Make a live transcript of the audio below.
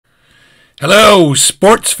Hello,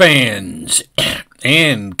 sports fans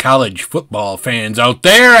and college football fans out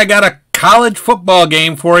there. I got a college football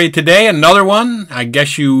game for you today. Another one. I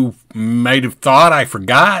guess you might have thought I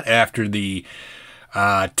forgot after the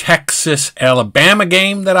Texas-Alabama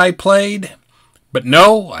game that I played. But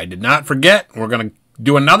no, I did not forget. We're going to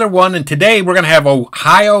do another one. And today we're going to have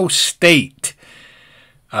Ohio State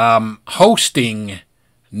hosting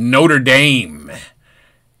Notre Dame.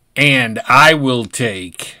 And I will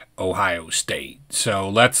take Ohio State. So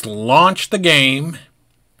let's launch the game.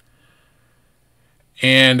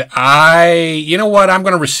 And you know what? I'm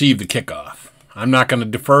going to receive the kickoff. I'm not going to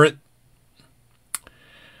defer it.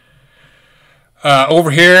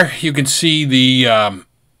 Over here, you can see the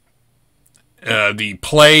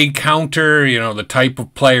play counter, you know, the type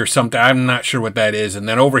of play or something. I'm not sure what that is. And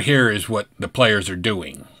then over here is what the players are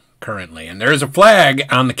doing currently. And there's a flag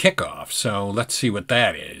on the kickoff. So let's see what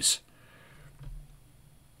that is.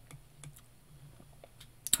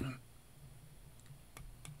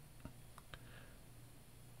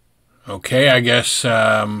 Okay, I guess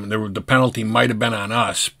the penalty might have been on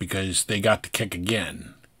us because they got the kick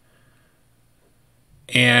again.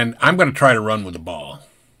 And I'm going to try to run with the ball.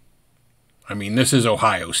 I mean, this is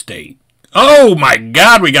Ohio State. Oh, my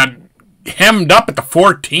God, we got hemmed up at the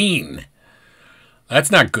 14.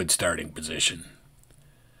 That's not good starting position.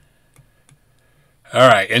 All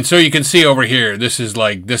right, and so you can see over here, this is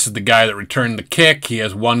the guy that returned the kick. He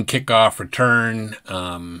has one kickoff return.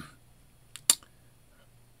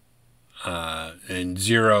 And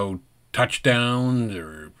 0 touchdowns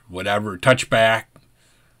or whatever, touchback.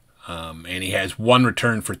 And he has one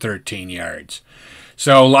return for 13 yards.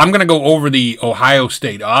 So I'm going to go over the Ohio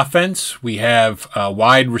State offense. We have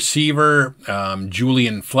wide receiver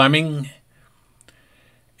Julian Fleming.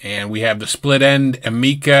 And we have the split end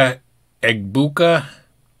Emeka Egbuka.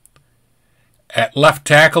 At left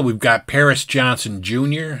tackle, we've got Paris Johnson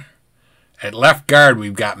Jr. At left guard,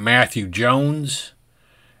 we've got Matthew Jones.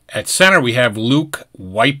 At center, we have Luke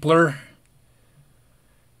Weipler.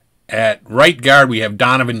 At right guard, we have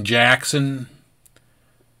Donovan Jackson.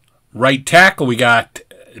 Right tackle, we got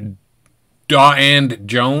Dawand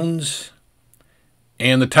Jones.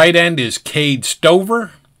 And the tight end is Cade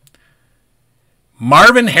Stover.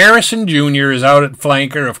 Marvin Harrison Jr. is out at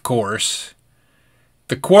flanker, of course.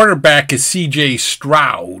 The quarterback is CJ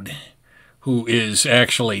Stroud, who is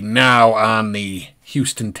actually now on the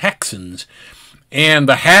Houston Texans. And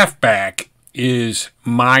the halfback is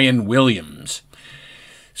Mayan Williams.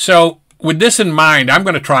 So with this in mind, I'm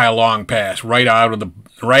going to try a long pass right out of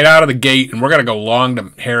the gate, and we're going to go long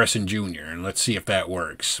to Harrison Jr. and let's see if that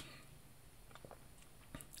works.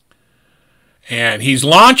 And he's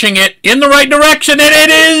launching it in the right direction, and it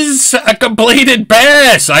is a completed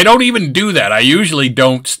pass. I don't even do that. I usually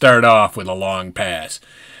don't start off with a long pass,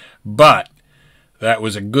 but that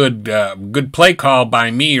was a good play call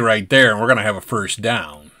by me right there, and we're going to have a first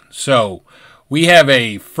down. So we have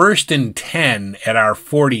a 1st and 10 at our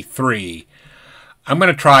 43. I'm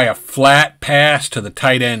going to try a flat pass to the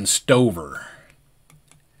tight end Stover.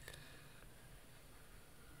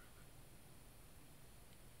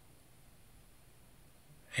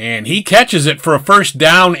 And he catches it for a first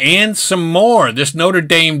down and some more. This Notre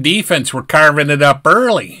Dame defense, we're carving it up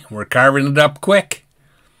early. We're carving it up quick.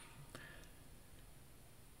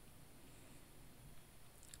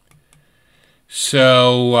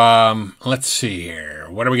 So, let's see here.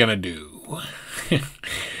 What are we going to do?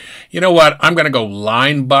 You know what? I'm going to go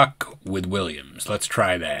line buck with Williams. Let's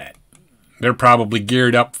try that. They're probably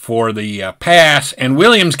geared up for the pass, and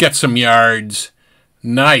Williams gets some yards.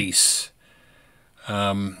 Nice.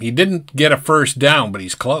 He didn't get a first down, but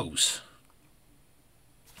he's close.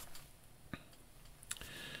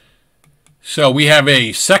 So we have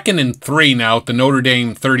a 2nd and 3 now at the Notre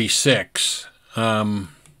Dame 36.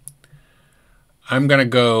 I'm going to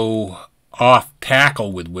go off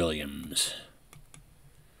tackle with Williams.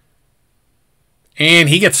 And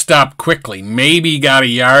he gets stopped quickly. Maybe got a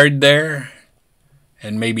yard there,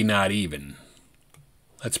 and maybe not even.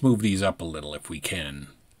 Let's move these up a little if we can.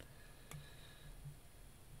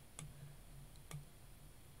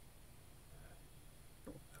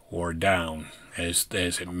 Or down, as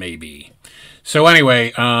it may be. So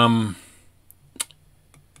anyway,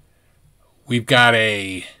 we've got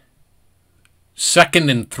a 2nd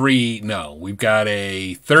and 3. No, we've got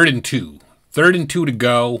a 3rd and 2. 3rd and 2 to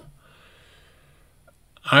go.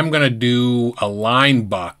 I'm going to do a line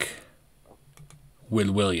buck with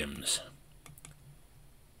Williams.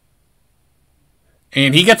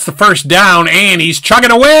 And he gets the first down, and he's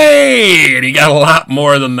chugging away! And he got a lot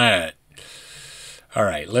more than that. All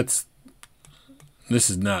right, this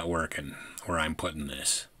is not working where I'm putting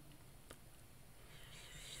this.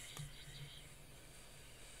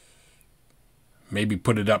 maybe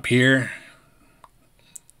put it up here.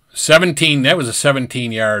 17, that was a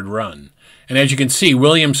 17-yard run. And as you can see,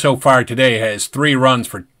 Williams so far today has 3 runs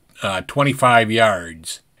for 25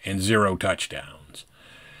 yards and 0 touchdowns.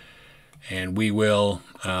 And we will,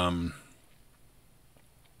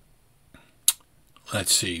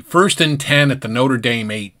 let's see, 1st and 10 at the Notre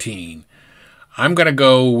Dame 18. I'm going to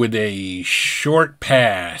go with a short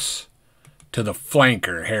pass to the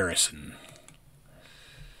flanker, Harrison.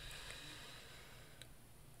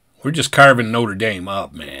 We're just carving Notre Dame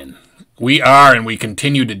up, man. We are, and we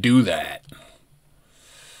continue to do that.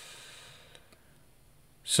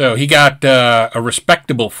 So he got a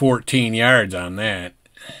respectable 14 yards on that.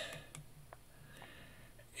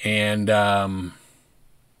 And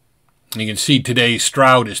you can see today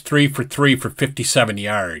Stroud is 3 for 3 for 57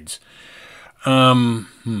 yards.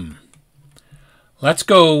 Let's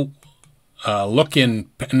go look in.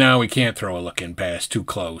 No, we can't throw a look-in pass. Too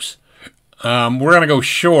close. We're going to go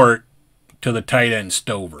short to the tight end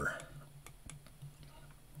Stover.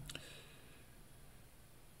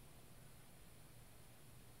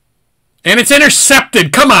 And it's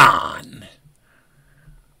intercepted. Come on.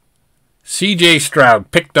 CJ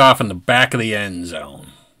Stroud picked off in the back of the end zone.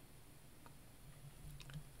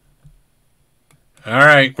 All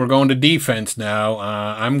right, we're going to defense now.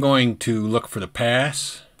 I'm going to look for the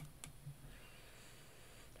pass.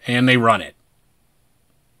 And they run it.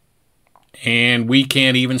 And we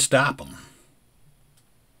can't even stop them.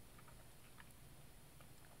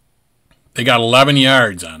 They got 11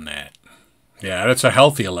 yards on that. Yeah, that's a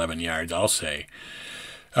healthy 11 yards, I'll say.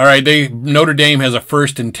 All right, Notre Dame has a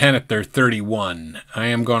 1st and 10 at their 31.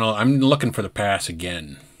 I'm looking for the pass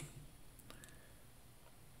again.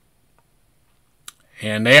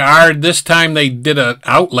 And this time they did an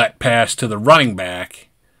outlet pass to the running back.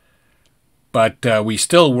 But we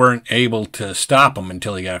still weren't able to stop him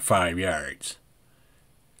until he got 5 yards.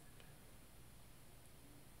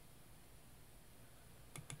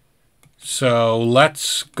 So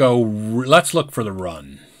let's look for the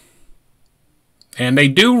run. And they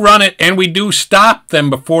do run it, and we do stop them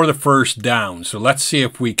before the 1st down. So let's see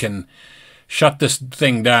if we can shut this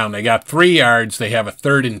thing down. They got 3 yards. They have a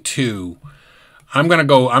 3rd and 2. I'm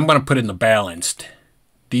gonna put in the balanced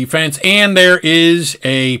defense, and there is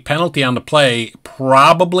a penalty on the play,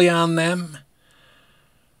 probably on them.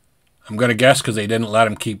 I'm going to guess because they didn't let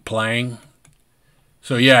them keep playing.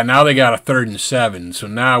 So, yeah, now they got a 3rd and 7, so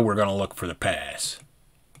now we're going to look for the pass.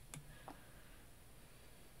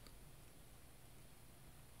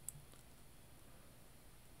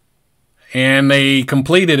 And they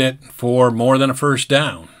completed it for more than a 1st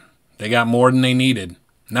down. They got more than they needed.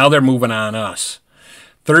 Now they're moving on us.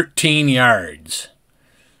 13 yards.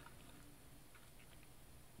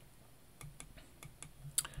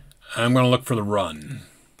 I'm going to look for the run.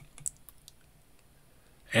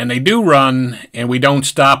 And they do run, and we don't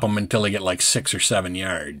stop them until they get like 6 or 7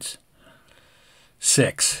 yards.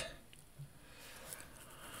 6.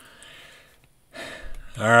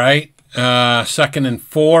 All right. 2nd and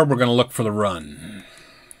 4, we're going to look for the run.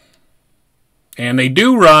 And they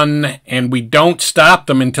do run, and we don't stop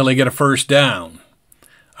them until they get a 1st down.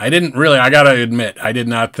 I got to admit, I did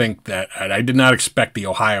not think that. I did not expect the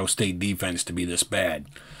Ohio State defense to be this bad.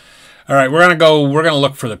 All right, we're going to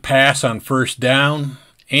look for the pass on 1st down,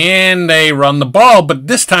 and they run the ball, but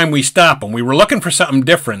this time we stop them. We were looking for something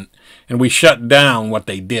different, and we shut down what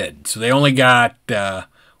they did. So they only got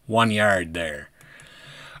 1 yard there.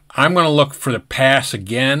 I'm going to look for the pass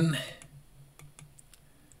again,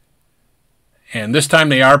 and this time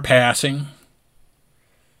they are passing.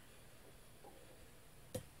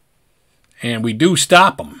 And we do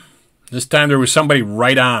stop them. This time there was somebody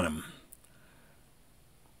right on them.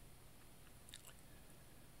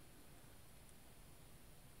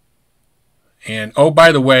 And oh,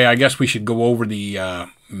 by the way, I guess we should go over the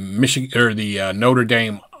Notre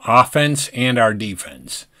Dame offense and our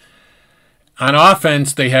defense. On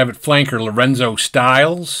offense, they have at flanker Lorenzo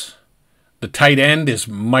Stiles. The tight end is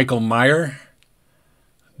Michael Meyer.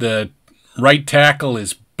 The right tackle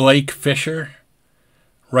is Blake Fisher.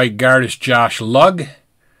 Right guard is Josh Lugg.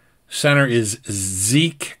 Center is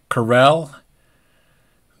Zeke Carell.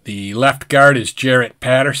 The left guard is Jarrett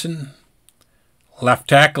Patterson. Left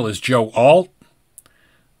tackle is Joe Alt.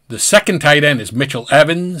 The second tight end is Mitchell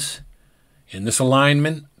Evans. In this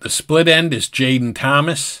alignment, the split end is Jaden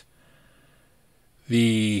Thomas.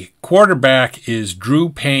 The quarterback is Drew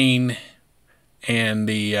Payne. And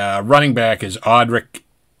the running back is Audric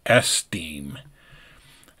Esteem.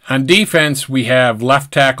 On defense, we have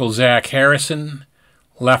left tackle Zach Harrison.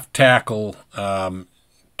 Left tackle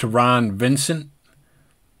Teron Vincent.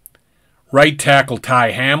 Right tackle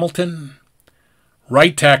Ty Hamilton.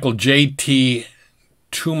 Right tackle J.T.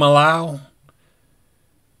 Tumalau.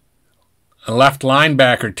 Left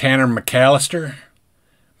linebacker Tanner McAllister.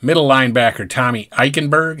 Middle linebacker Tommy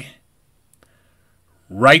Eichenberg.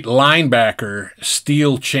 Right linebacker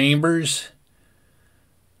Steele Chambers.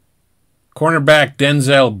 Cornerback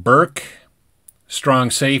Denzel Burke.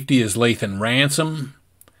 Strong safety is Lathan Ransom.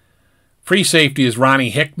 Free safety is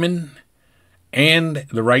Ronnie Hickman. And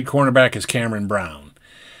the right cornerback is Cameron Brown.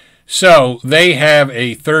 So they have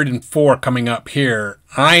a 3rd and 4 coming up here.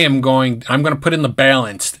 I'm going to put in the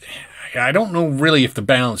balanced. I don't know really if the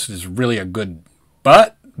balanced is really a good,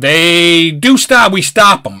 but they do stop. We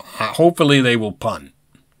stop them. Hopefully they will punt.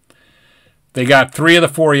 They got 3 of the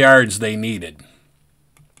 4 yards they needed.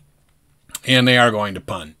 And they are going to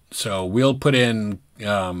punt. So we'll put in,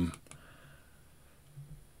 oh,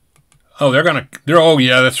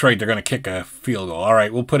 yeah, that's right. They're going to kick a field goal. All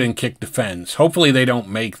right, we'll put in kick defense. Hopefully they don't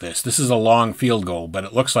make this. This is a long field goal, but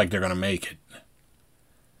it looks like they're going to make it.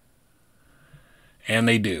 And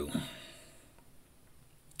they do.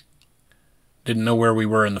 Didn't know where we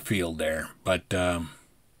were in the field there. But,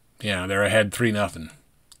 yeah, they're ahead 3-0.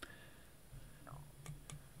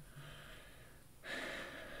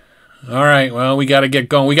 All right, well, we got to get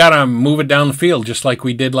going. We got to move it down the field just like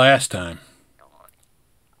we did last time.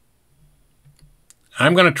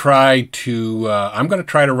 I'm going to try to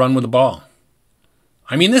run with the ball.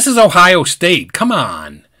 I mean, this is Ohio State. Come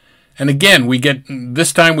on. And again,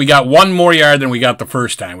 this time we got 1 more yard than we got the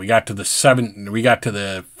first time. We got to the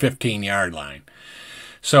 15-yard line.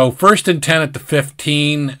 So 1st and 10 at the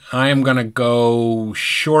 15. I am going to go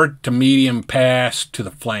short to medium pass to the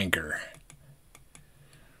flanker.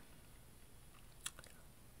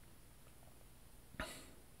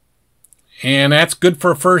 And that's good for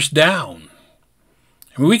a 1st down.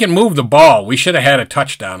 I mean, we can move the ball. We should have had a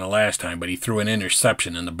touchdown the last time, but he threw an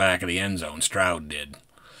interception in the back of the end zone. Stroud did.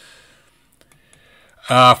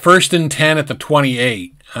 1st and 10 at the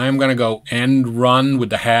 28. I'm going to go end run with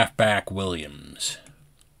the halfback Williams.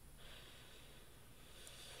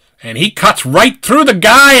 And he cuts right through the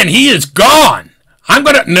guy, and he is gone.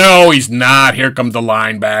 No, he's not. Here comes the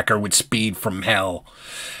linebacker with speed from hell.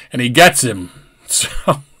 And he gets him.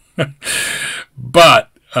 So...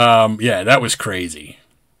 But, yeah, that was crazy.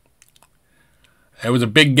 It was a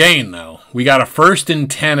big gain, though. We got a 1st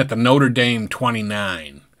and 10 at the Notre Dame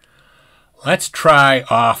 29. Let's try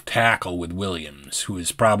off tackle with Williams, who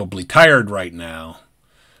is probably tired right now.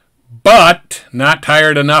 But not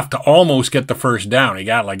tired enough to almost get the 1st down. He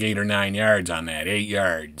got like 8 or 9 yards on that, 8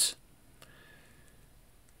 yards.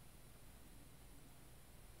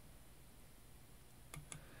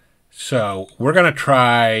 So we're going to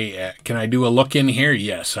try, can I do a look in here?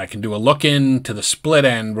 Yes, I can do a look in to the split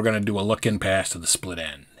end. We're going to do a look in pass to the split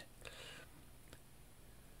end.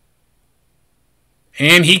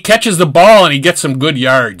 And he catches the ball and he gets some good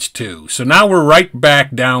yards too. So now we're right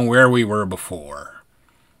back down where we were before.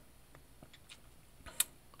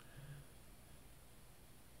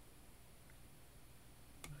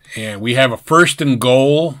 And we have a 1st and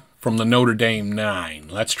goal from the Notre Dame 9.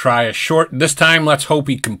 Let's try a short. This time, let's hope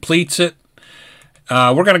he completes it.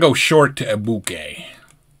 We're going to go short to Ebuke.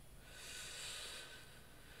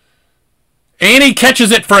 And he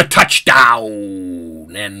catches it for a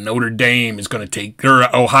touchdown. And Notre Dame is going to take,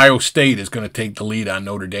 or Ohio State is going to take the lead on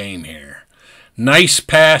Notre Dame here. Nice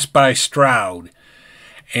pass by Stroud.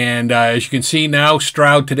 And as you can see now,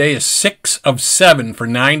 Stroud today is 6 of 7 for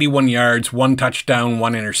 91 yards, 1 touchdown,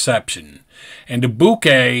 1 interception. And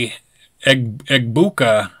Egbuka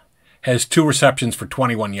has 2 receptions for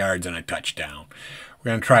 21 yards and a touchdown.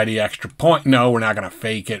 We're going to try the extra point. No, we're not going to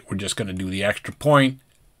fake it. We're just going to do the extra point.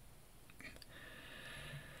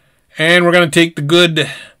 And we're going to take the good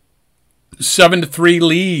 7-3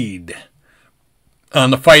 lead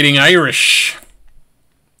on the Fighting Irish.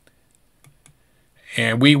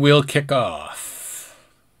 And we will kick off.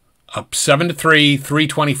 Up 7-3,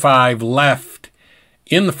 3:25 left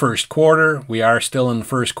in the first quarter. We are still in the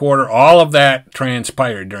first quarter. All of that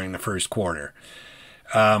transpired during the first quarter.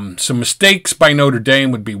 Some mistakes by Notre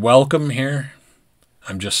Dame would be welcome here.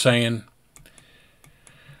 I'm just saying.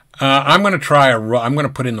 I'm going to try I'm going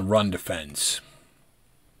to put in the run defense.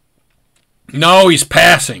 No, he's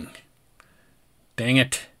passing. Dang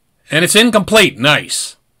it. And it's incomplete.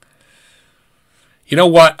 Nice. You know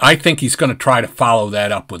what? I think he's going to try to follow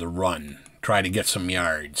that up with a run. Try to get some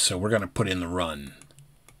yards. So we're going to put in the run.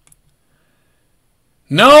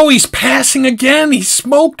 No, he's passing again. He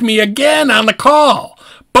smoked me again on the call.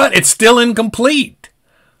 But it's still incomplete.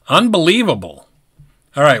 Unbelievable.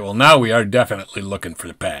 All right, well, now we are definitely looking for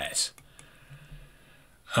the pass.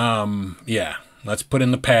 Yeah, let's put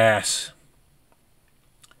in the pass.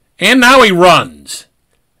 And now he runs.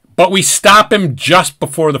 But we stop him just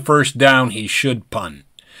before the first down. He should punt.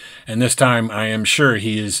 And this time I am sure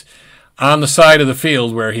he is on the side of the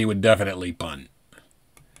field where he would definitely punt.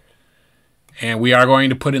 And we are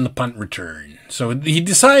going to put in the punt return. So he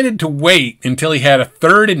decided to wait until he had a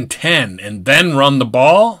 3rd and 10 and then run the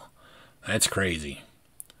ball. That's crazy.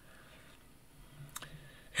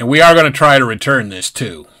 And we are going to try to return this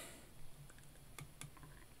too.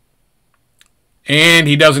 And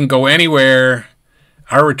he doesn't go anywhere.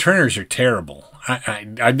 Our returners are terrible.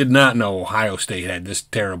 I did not know Ohio State had this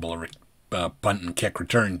terrible punt and kick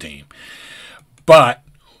return team. But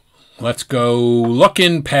let's go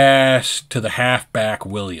looking pass to the halfback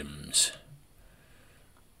Williams.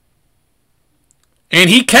 And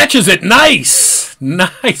he catches it. Nice.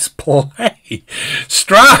 Nice play.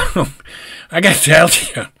 Stroud. I got to tell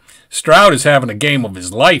you, Stroud is having a game of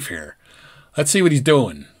his life here. Let's see what he's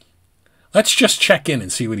doing. Let's just check in and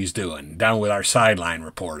see what he's doing down with our sideline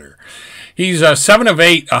reporter. He's 7 of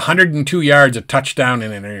 8, 102 yards, a touchdown,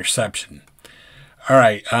 and an interception. All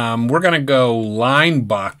right, we're going to go line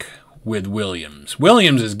buck with Williams.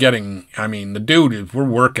 Williams is getting, I mean, the dude is, we're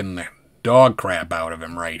working the dog crap out of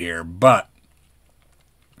him right here, but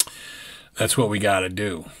that's what we got to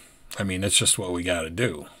do. I mean, that's just what we got to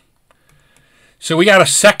do. So we got a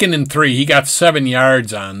 2nd and 3. He got 7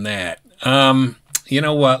 yards on that. You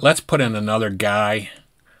know what? Let's put in another guy.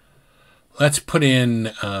 Let's put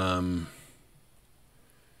in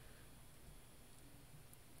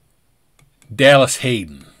Dallas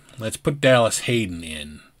Hayden. Let's put Dallas Hayden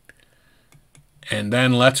in. And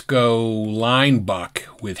then let's go line buck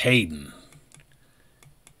with Hayden.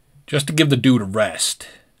 Just to give the dude a rest.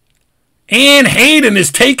 And Hayden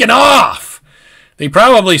is taken off. They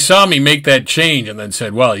probably saw me make that change and then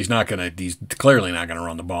said, well, he's clearly not going to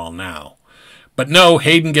run the ball now. But no,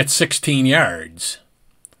 Hayden gets 16 yards.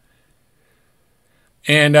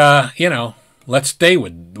 And, you know, let's stay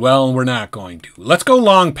with, well, we're not going to. Let's go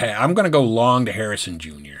long pass. I'm going to go long to Harrison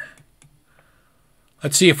Jr.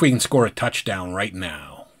 Let's see if we can score a touchdown right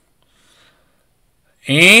now.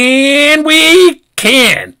 And we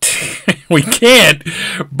can't. We can't,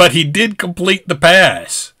 but he did complete the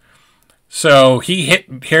pass. So he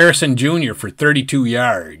hit Harrison Jr. for 32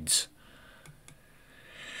 yards.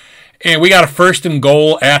 And we got a 1st and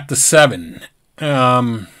goal at the 7.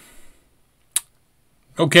 Okay,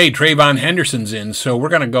 Trayvon Henderson's in, so we're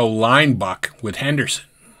going to go line buck with Henderson.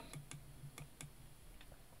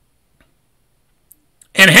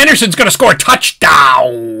 And Henderson's going to score a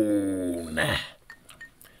touchdown.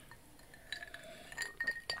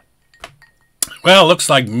 Well, it looks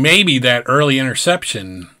like maybe that early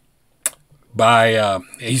interception by,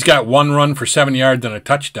 he's got 1 run for 7 yards and a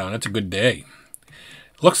touchdown. That's a good day.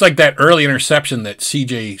 Looks like that early interception that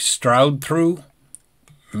CJ Stroud threw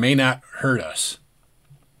may not hurt us.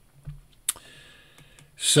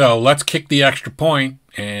 So let's kick the extra point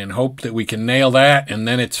and hope that we can nail that. And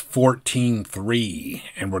then it's 14-3,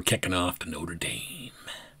 and we're kicking off to Notre Dame.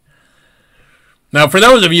 Now, for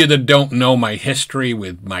those of you that don't know my history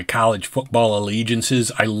with my college football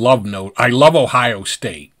allegiances, I love Ohio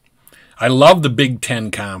State. I love the Big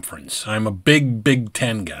Ten Conference. I'm a big Big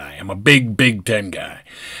Ten guy. I'm a big Big Ten guy.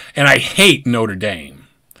 And I hate Notre Dame.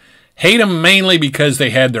 Hate them mainly because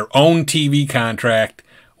they had their own TV contract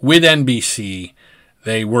with NBC.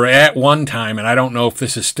 They were at one time, and I don't know if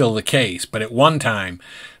this is still the case, but at one time,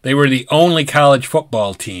 they were the only college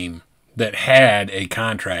football team that had a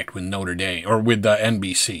contract with Notre Dame, or with the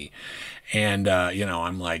NBC. And, you know,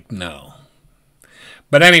 I'm like, no.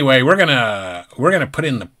 But anyway, we're gonna put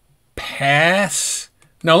in the pass.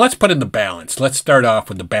 No, let's put in the balance. Let's start off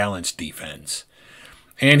with the balanced defense.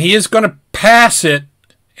 And he is going to pass it,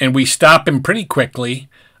 and we stop him pretty quickly.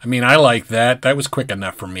 I mean, I like that. That was quick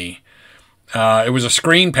enough for me. It was a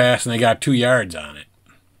screen pass, and they got 2 yards on it.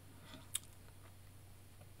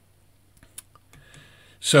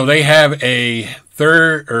 So they have a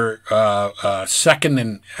second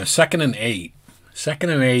and 8.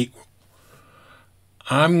 2nd and 8.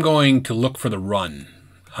 I'm going to look for the run.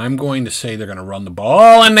 I'm going to say they're going to run the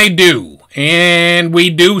ball, and they do. And we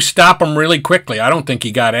do stop them really quickly. I don't think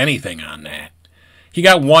he got anything on that. He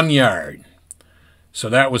got 1 yard. So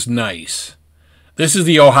that was nice. This is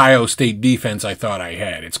the Ohio State defense I thought I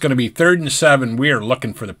had. It's going to be 3rd and 7. We are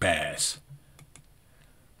looking for the pass.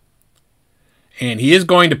 And he is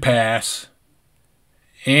going to pass.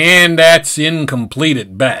 And that's incomplete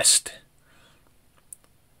at best.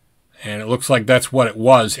 And it looks like that's what it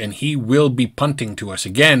was. And he will be punting to us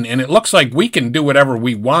again. And it looks like we can do whatever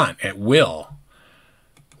we want at will.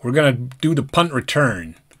 We're going to do the punt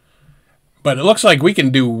return. But it looks like we can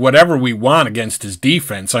do whatever we want against his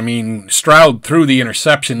defense. I mean, Stroud threw the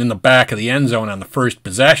interception in the back of the end zone on the first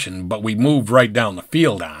possession, but we moved right down the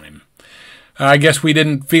field on him. I guess we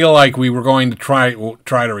didn't feel like we were going to try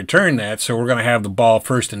to return that, so we're going to have the ball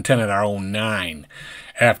 1st and 10 at our own 9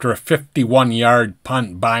 after a 51-yard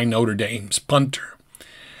punt by Notre Dame's punter.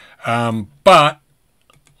 But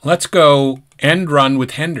let's go end run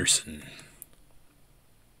with Henderson.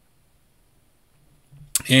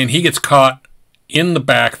 And he gets caught in the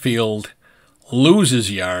backfield,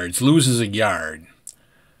 loses yards, loses a yard.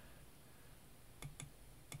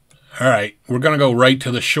 All right, we're going to go right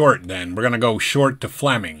to the short then. We're going to go short to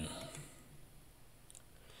Fleming.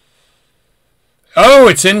 Oh,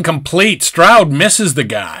 it's incomplete. Stroud misses the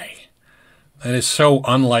guy. That is so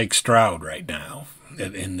unlike Stroud right now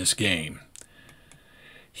in this game.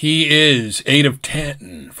 He is 8 of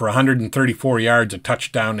 10 for 134 yards, a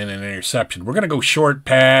touchdown, and an interception. We're going to go short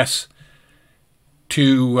pass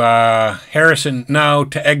to Harrison. No,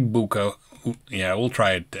 to Egbuka. Yeah, we'll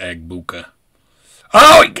try it to Egbuka.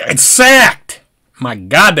 Oh, it's sacked! My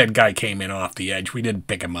God, that guy came in off the edge. We didn't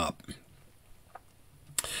pick him up.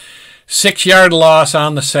 6-yard loss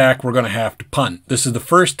on the sack. We're going to have to punt. This is the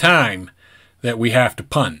first time that we have to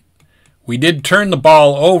punt. We did turn the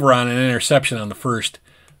ball over on an interception on the first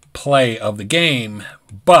play of the game,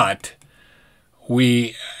 but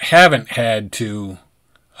we haven't had to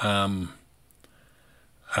turn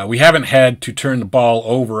the ball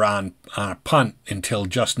over on a punt until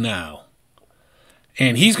just now.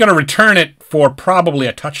 And he's going to return it for probably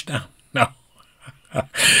a touchdown. No.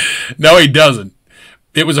 No, he doesn't.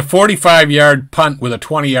 It was a 45-yard punt with a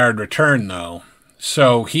 20-yard return, though.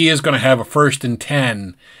 So he is going to have a 1st and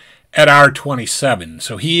 10 at our 27.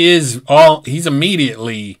 So he's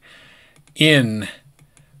immediately in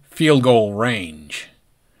field goal range.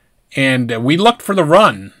 And we looked for the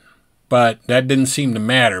run, but that didn't seem to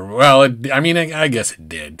matter. Well, I guess it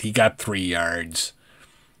did. He got 3 yards.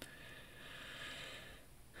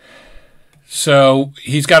 So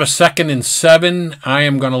he's got a 2nd and 7. I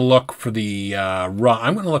am going to look for the run.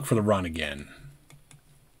 I'm going to look for the run again.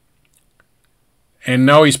 And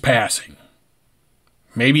no, he's passing.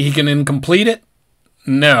 Maybe he can incomplete it?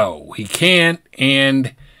 No, he can't.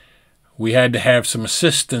 And we had to have some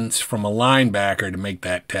assistance from a linebacker to make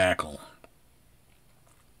that tackle.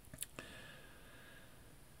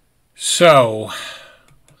 So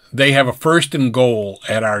they have a 1st and goal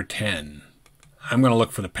at our 10. I'm going to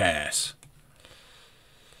look for the pass.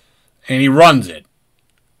 And he runs it.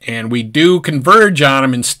 And we do converge on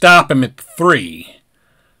him and stop him at 3.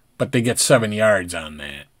 But they get 7 yards on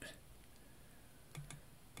that.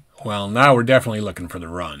 Well, now we're definitely looking for the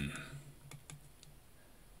run.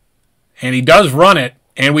 And he does run it,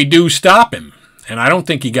 and we do stop him. And I don't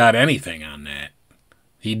think he got anything on that.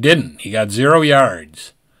 He didn't. He got 0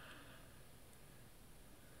 yards.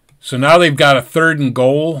 So now they've got a 3rd and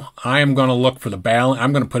goal. I am going to look for the balance.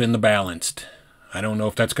 I'm going to put in the balanced. I don't know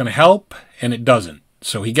if that's going to help, and it doesn't.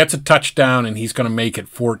 So he gets a touchdown, and he's going to make it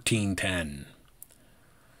 14-10.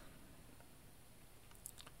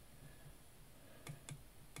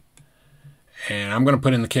 And I'm going to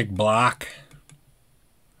put in the kick block.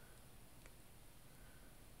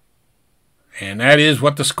 And that is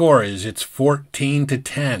what the score is. It's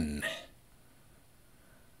 14-10.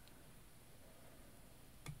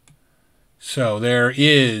 So there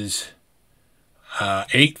is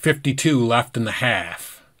 8:52 left in the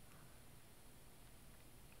half.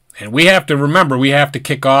 And we have to remember, we have to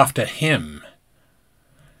kick off to him.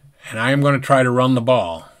 And I am going to try to run the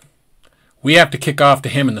ball. We have to kick off to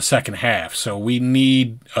him in the second half, so we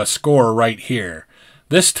need a score right here.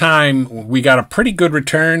 This time, we got a pretty good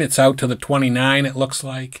return. It's out to the 29, it looks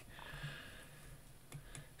like.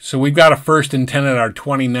 So we've got a 1st and 10 at our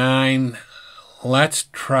 29. Let's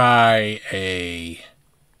try a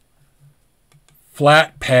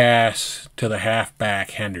flat pass to the halfback,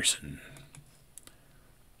 Henderson.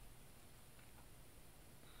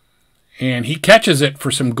 And he catches it for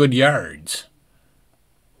some good yards.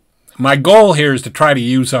 My goal here is to try to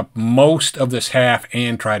use up most of this half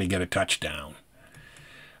and try to get a touchdown.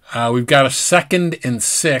 We've got a 2nd and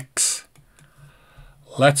 6.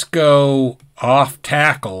 Let's go off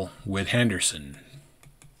tackle with Henderson.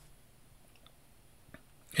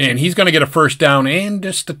 And he's going to get a 1st down and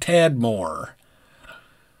just a tad more.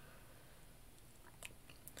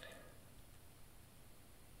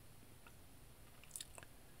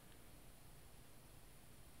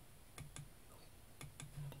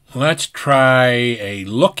 Let's try a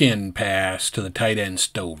look-in pass to the tight end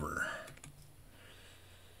Stover.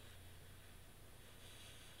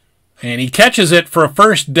 And he catches it for a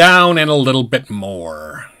 1st down and a little bit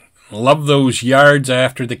more. Love those yards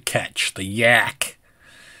after the catch, the yak.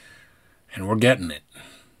 And we're getting it.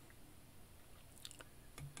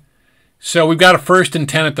 So we've got a 1st and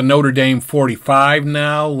 10 at the Notre Dame 45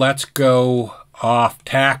 now. Let's go off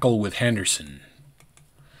tackle with Henderson.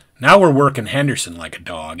 Now we're working Henderson like a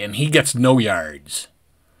dog, and he gets no yards.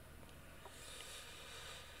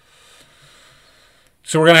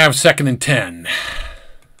 So we're going to have 2nd and 10.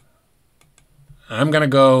 I'm going to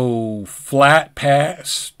go flat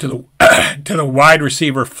pass to the to the wide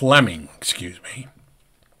receiver Fleming, excuse me.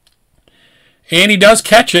 And he does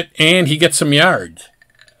catch it, and he gets some yards.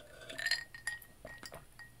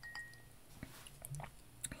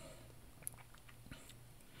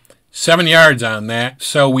 Seven yards on that,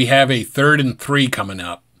 so we have a 3rd and 3 coming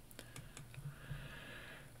up.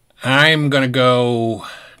 I'm going to go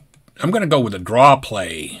with a draw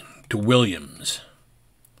play to Williams.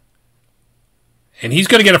 And he's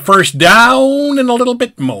going to get a 1st down and a little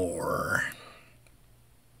bit more.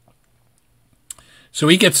 So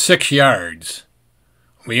he gets 6 yards.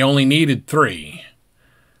 We only needed 3.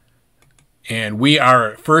 And we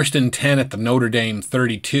are 1st and 10 at the Notre Dame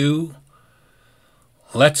 32.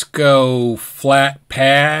 Let's go flat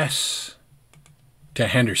pass to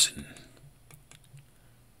Henderson.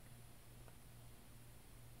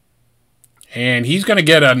 And he's going to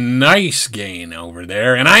get a nice gain over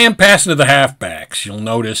there. And I am passing to the halfbacks. You'll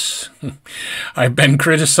notice I've been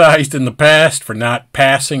criticized in the past for not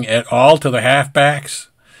passing at all to the halfbacks,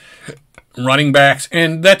 running backs.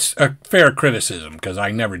 And that's a fair criticism because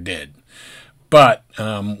I never did. But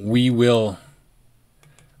we're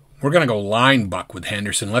going to go line buck with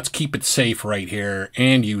Henderson. Let's keep it safe right here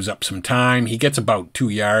and use up some time. He gets about 2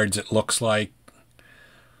 yards, it looks like.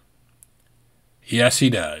 Yes, he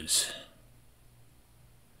does.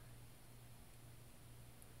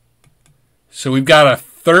 So we've got a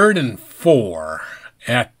 3rd and 4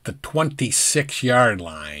 at the 26-yard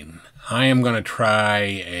line. I am going to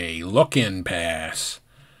try a look-in pass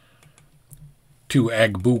to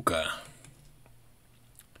Egbuka.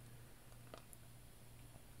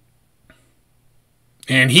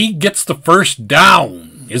 And he gets the 1st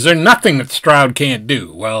down. Is there nothing that Stroud can't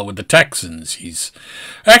do? Well, with the Texans, he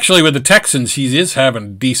is having a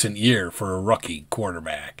decent year for a rookie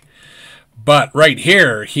quarterback. But right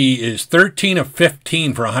here, he is 13 of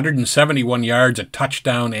 15 for 171 yards, a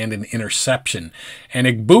touchdown, and an interception. And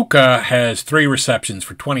Egbuka has 3 receptions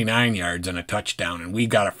for 29 yards and a touchdown. And we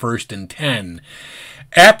got a 1st and 10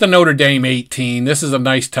 at the Notre Dame 18. This is a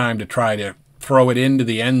nice time to try to throw it into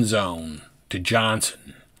the end zone to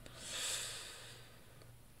Johnson.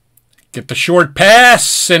 Get the short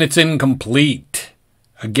pass, and it's incomplete.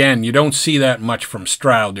 Again, you don't see that much from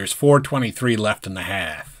Stroud. There's 4:23 left in the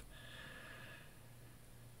half.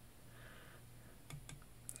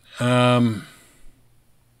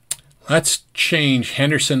 Let's change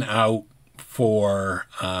Henderson out for,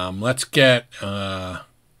 let's get,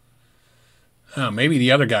 maybe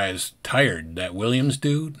the other guy is tired, that Williams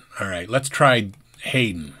dude. All right, let's try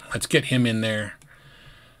Hayden. Let's get him in there.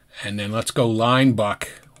 And then let's go line buck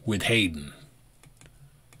with Hayden.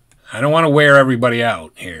 I don't want to wear everybody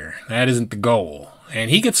out here. That isn't the goal.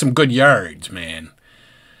 And he gets some good yards, man.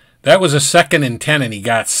 That was a 2nd and 10, and he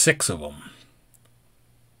got 6 of them.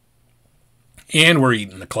 And we're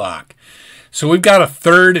eating the clock. So we've got a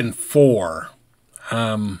 3rd and 4.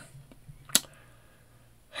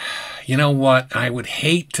 You know what? I would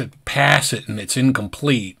hate to pass it and it's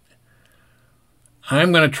incomplete.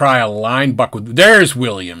 I'm going to try a line buck with... There's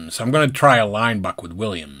Williams. I'm going to try a line buck with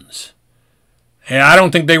Williams. And I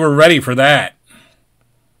don't think they were ready for that.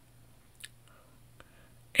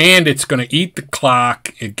 And it's going to eat the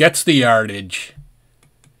clock. It gets the yardage.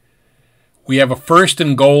 We have a 1st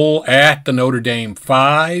and goal at the Notre Dame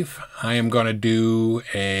 5. I am going to do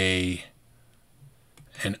an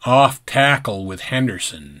off tackle with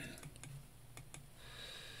Henderson.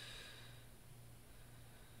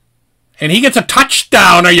 And he gets a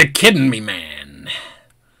touchdown. Are you kidding me, man?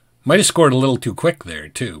 Might have scored a little too quick there,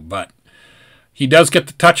 too. But he does get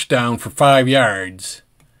the touchdown for 5 yards.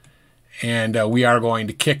 And we are going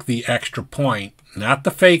to kick the extra point. Not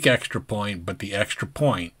the fake extra point, but the extra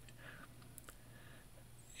point.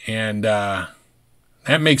 And that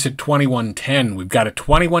makes it 21-10. We've got a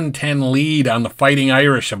 21-10 lead on the Fighting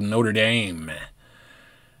Irish of Notre Dame.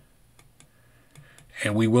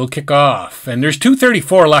 And we will kick off. And there's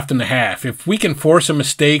 2:34 left in the half. If we can force a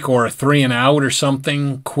mistake or a 3 and out or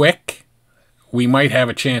something quick, we might have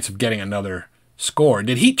a chance of getting another score.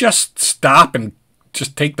 Did he just stop and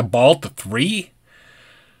just take the ball to 3?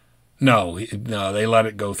 No, they let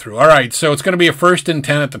it go through. All right, so it's going to be a 1st and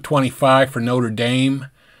 10 at the 25 for Notre Dame.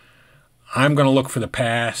 I'm going to look for the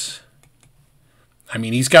pass. I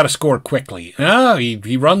mean, he's got to score quickly. No,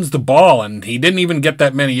 he runs the ball, and he didn't even get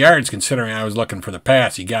that many yards considering I was looking for the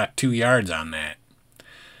pass. He got 2 yards on that.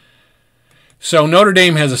 So Notre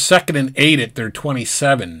Dame has a 2nd and 8 at their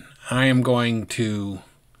 27. I am going to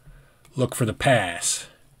look for the pass.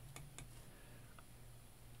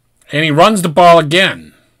 And he runs the ball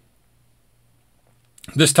again.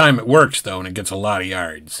 This time it works, though, and it gets a lot of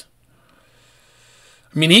yards.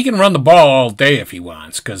 I mean, he can run the ball all day if he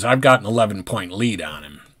wants, because I've got an 11-point lead on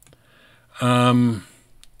him. I'm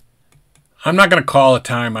not going to call a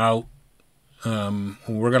timeout.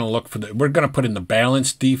 We're going to look for we're going to put in the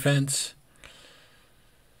balanced defense.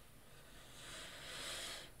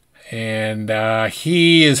 And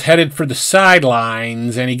he is headed for the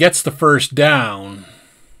sidelines, and he gets the first down.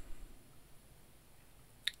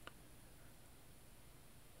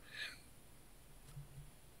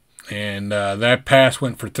 And that pass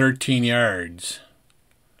went for 13 yards.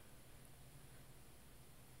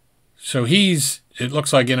 So it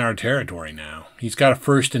looks like in our territory now. He's got a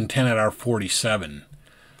 1st and 10 at our 47.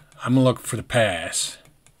 I'm going to look for the pass.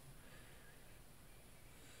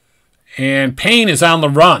 And Payne is on the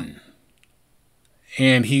run.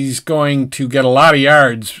 And he's going to get a lot of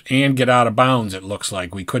yards and get out of bounds, it looks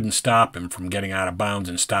like. We couldn't stop him from getting out of bounds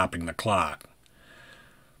and stopping the clock.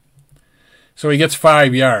 So he gets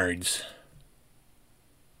 5 yards.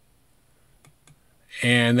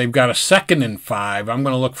 And they've got a 2nd and 5. I'm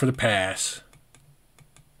going to look for the pass.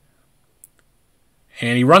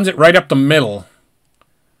 And he runs it right up the middle.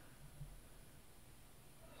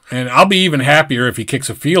 And I'll be even happier if he kicks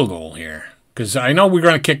a field goal here. Because I know we're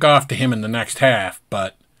going to kick off to him in the next half,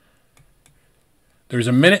 but there's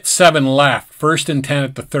 1:07 left. 1st and 10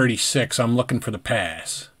 at the 36. I'm looking for the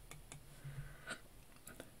pass.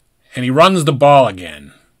 And he runs the ball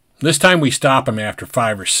again. This time we stop him after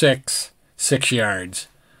 5 or 6 yards.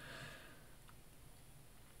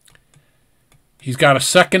 He's got a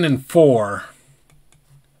 2nd and 4.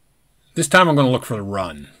 This time I'm going to look for the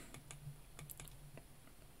run.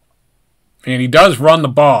 And he does run the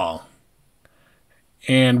ball.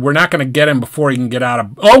 And we're not going to get him before he can get out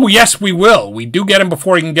of... Oh, yes, we will. We do get him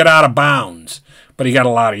before he can get out of bounds. But he got a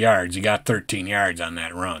lot of yards. He got 13 yards on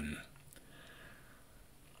that run.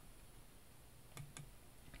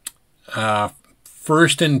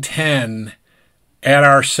 1st and 10 at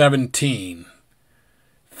our 17.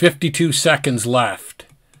 52 seconds left.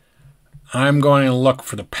 I'm going to look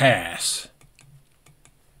for the pass.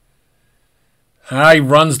 He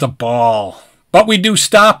runs the ball. But we do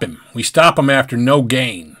stop him. We stop him after no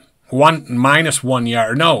gain. -1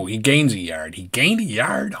 yard. No, he gains a yard. He gained a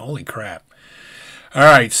yard? Holy crap. All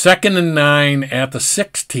right, 2nd and 9 at the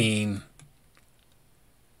 16.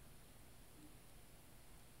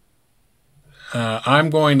 I'm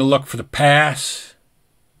going to look for the pass.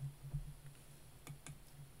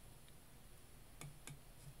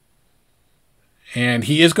 And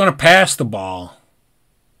he is going to pass the ball.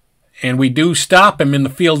 And we do stop him in the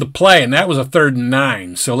field of play, and that was a 3rd and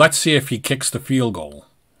 9. So let's see if he kicks the field goal.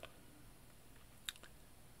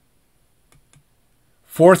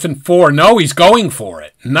 4th and 4. No, he's going for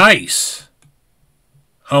it. Nice.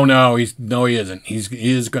 Oh, no, he isn't. He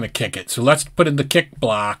is going to kick it. So let's put in the kick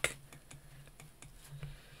block.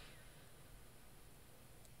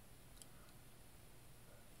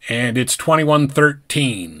 And it's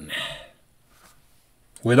 21-13.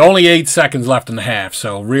 With only 8 seconds left in the half,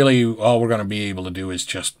 so really all we're going to be able to do is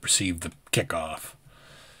just receive the kickoff.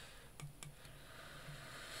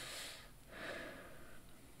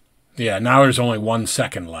 Yeah, now there's only 1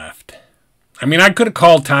 second left. I mean, I could have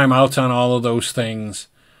called timeouts on all of those things.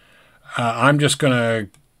 I'm just going to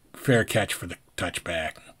fair catch for the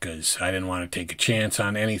touchback because I didn't want to take a chance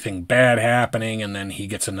on anything bad happening, and then he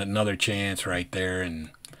gets another chance right there,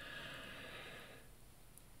 and...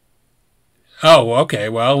 Oh, okay,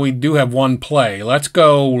 well, we do have one play. Let's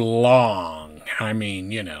go long. I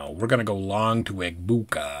mean, you know, we're going to go long to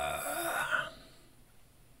Egbuka.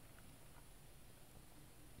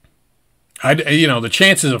 The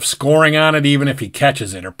chances of scoring on it, even if he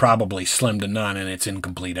catches it, are probably slim to none, and it's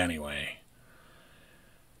incomplete anyway.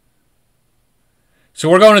 So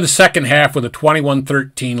we're going to the second half with a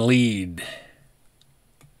 21-13 lead.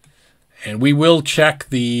 And we will check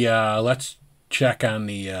the, let's check on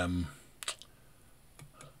the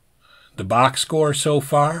box score so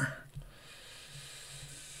far.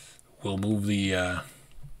 We'll move the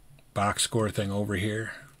box score thing over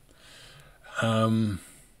here.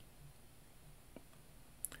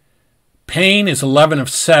 Payne is 11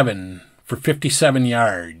 of 7 for 57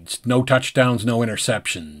 yards. No touchdowns, no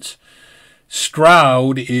interceptions.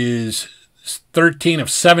 Stroud is 13 of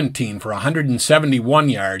 17 for 171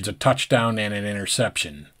 yards, a touchdown and an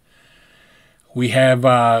interception. We have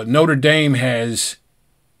Notre Dame has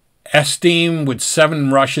Esteem with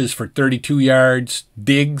 7 rushes for 32 yards,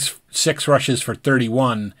 Diggs 6 rushes for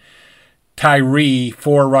 31, Tyree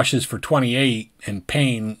 4 rushes for 28, and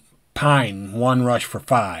Pine 1 rush for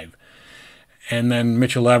 5. And then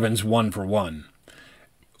Mitchell Evans 1 for 1.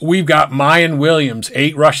 We've got Mayan Williams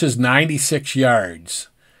 8 rushes, 96 yards.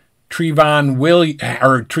 Trevon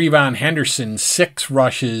Henderson 6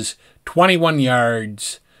 rushes, 21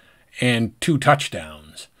 yards, and 2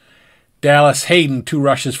 touchdowns. Dallas Hayden 2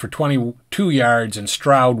 rushes for 22 yards, and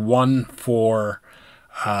Stroud 1 for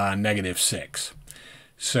 -6.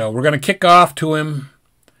 So we're going to kick off to him.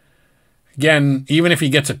 Again, even if he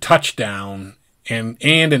gets a touchdown and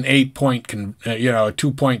an 8-point, a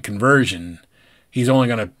 2-point conversion, he's only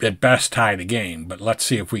going to at best tie the game. But let's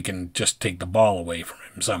see if we can just take the ball away from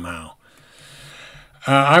him somehow.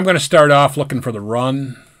 I'm going to start off looking for the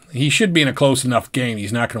run. He should be in a close enough game.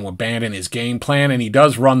 He's not going to abandon his game plan, and he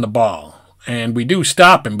does run the ball. And we do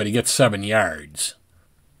stop him, but he gets 7 yards.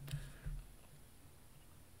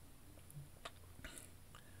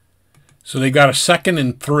 So they got a 2nd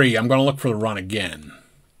and 3. I'm going to look for the run again.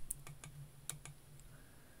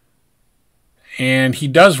 And he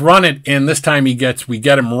does run it, and this time we get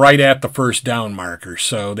him right at the first down marker.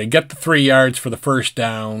 So they get the 3 yards for the first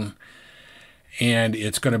down, and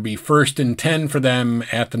it's going to be 1st and 10 for them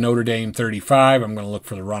at the Notre Dame 35. I'm going to look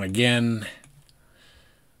for the run again.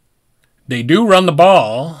 They do run the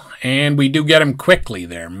ball, and we do get him quickly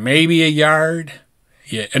there. Maybe a yard.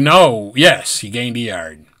 Yeah, no, yes, he gained a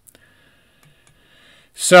yard.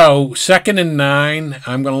 So 2nd and 9.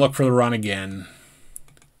 I'm going to look for the run again.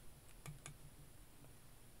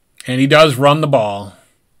 And he does run the ball.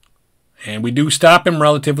 And we do stop him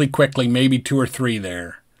relatively quickly, maybe 2 or 3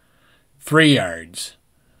 there. 3 yards.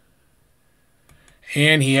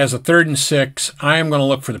 And he has a 3rd and 6. I am going to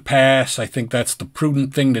look for the pass. I think that's the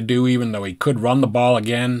prudent thing to do, even though he could run the ball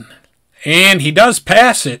again. And he does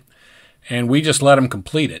pass it, and we just let him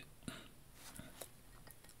complete it.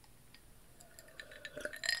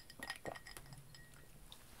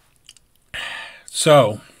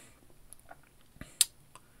 So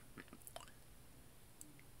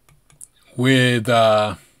with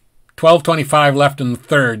 12:25 left in the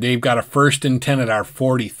third, they've got a 1st and 10 at our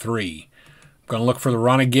 43. I'm going to look for the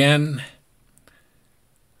run again.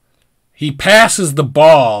 He passes the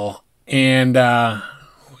ball, and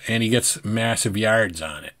he gets massive yards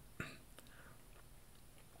on it.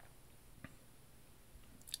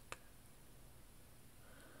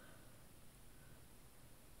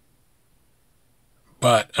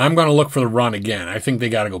 But I'm going to look for the run again. I think they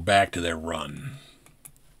got to go back to their run.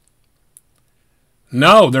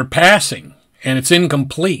 No, they're passing, and it's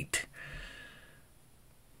incomplete.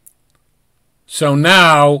 So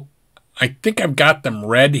now I think I've got them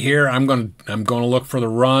red here. I'm going to look for the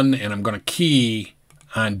run, and I'm going to key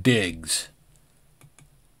on Diggs.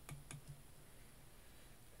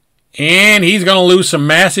 And he's going to lose some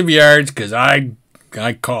massive yards because I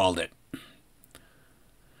called it.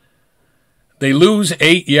 They lose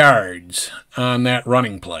 8 yards on that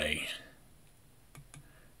running play.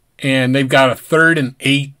 And they've got a 3rd and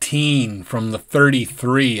 18 from the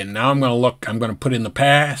 33. And now I'm going to put in the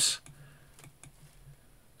pass.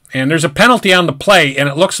 And there's a penalty on the play, and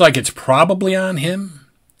it looks like it's probably on him.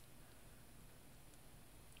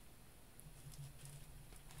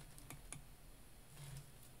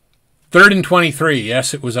 Third and 23.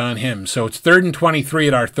 Yes, it was on him. So it's 3rd and 23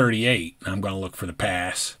 at our 38. I'm going to look for the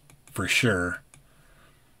pass for sure.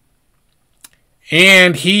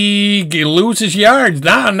 And he loses yards.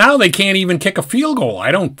 Now they can't even kick a field goal,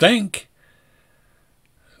 I don't think.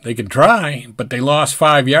 They could try, but they lost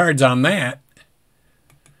 5 yards on that.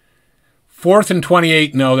 4th and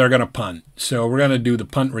 28, no, they're going to punt. So we're going to do the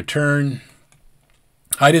punt return.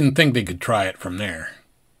 I didn't think they could try it from there.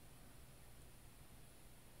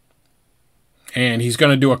 And he's going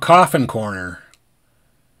to do a coffin corner,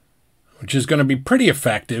 which is going to be pretty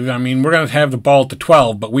effective. I mean, we're going to have the ball at the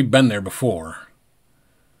 12, but we've been there before.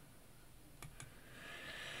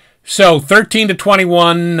 So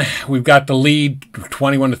 13-21, we've got the lead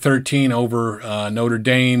 21-13 over Notre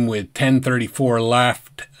Dame with 10:34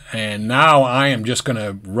 left. And now I am just going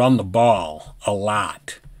to run the ball a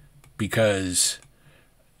lot because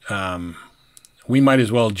we might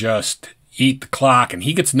as well just eat the clock. And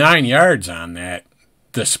he gets 9 yards on that,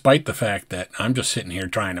 despite the fact that I'm just sitting here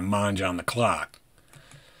trying to mange on the clock.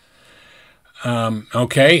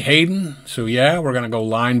 Okay, Hayden. So, yeah, we're going to go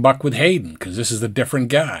line buck with Hayden because this is a different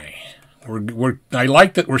guy. I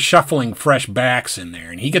like that we're shuffling fresh backs in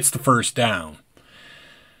there, and he gets the first down.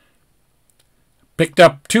 Picked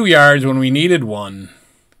up 2 yards when we needed 1.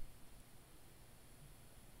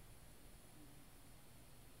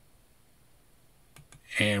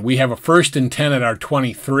 And we have a 1st and 10 at our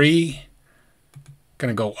 23. Going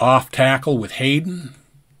to go off tackle with Hayden.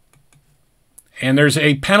 And there's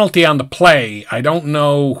a penalty on the play. I don't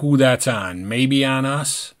know who that's on. Maybe on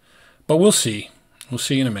us. But we'll see. We'll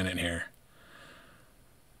see in a minute here.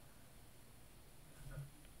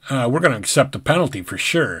 We're going to accept the penalty for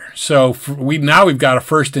sure. So now we've got a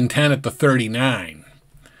 1st and 10 at the 39.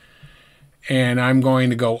 And I'm going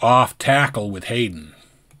to go off tackle with Hayden.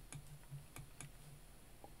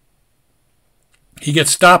 He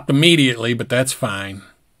gets stopped immediately, but that's fine.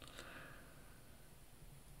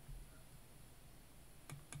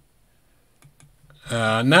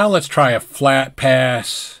 Now let's try a flat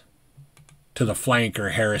pass to the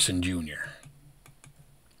flanker, Harrison Jr.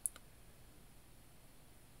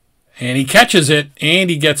 And he catches it, and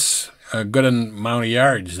he gets a good amount of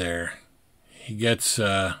yards there. He gets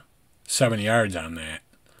 7 yards on that.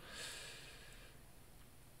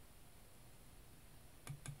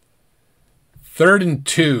 Third and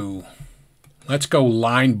 2. Let's go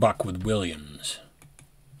line buck with Williams.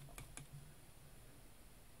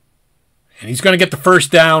 And he's going to get the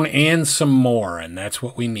first down and some more, and that's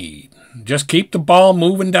what we need. Just keep the ball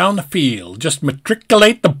moving down the field. Just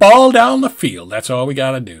matriculate the ball down the field. That's all we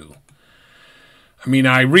got to do. I mean,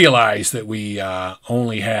 I realize that we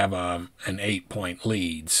only have an 8-point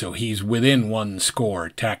lead, so he's within 1 score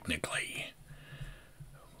technically.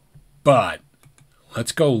 But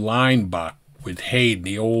let's go line buck with Hayden,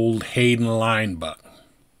 the old Hayden line buck.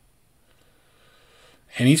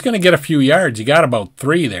 And he's going to get a few yards. He got about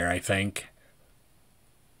 3 there, I think.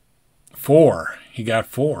 4. He got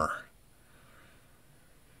 4.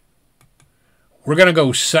 We're going to go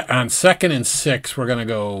on 2nd and 6. We're going to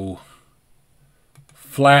go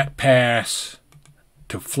flat pass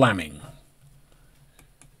to Fleming.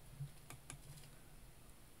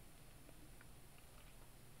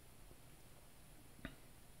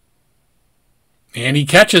 And he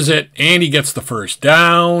catches it, and he gets the first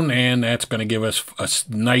down, and that's going to give us a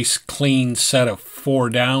nice, clean set of 4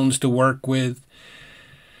 downs to work with.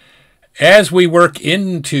 As we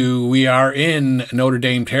we are in Notre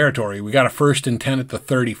Dame territory. We got a 1st and 10 at the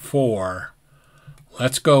 34.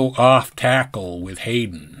 Let's go off tackle with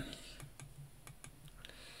Hayden.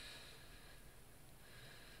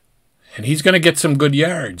 And he's going to get some good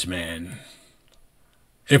yards, man.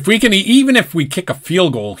 If we can, even if we kick a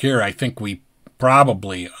field goal here, I think we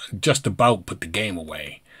probably just about put the game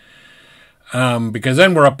away. Because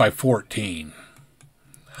then we're up by 14.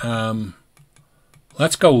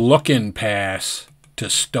 Let's go look-in pass to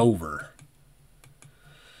Stover.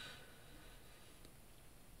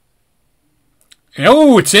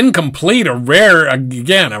 Oh, it's incomplete. A rare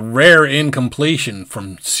incompletion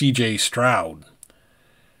from CJ Stroud.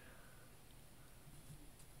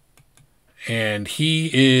 And he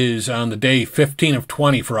is on the day 15 of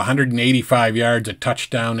 20 for 185 yards, a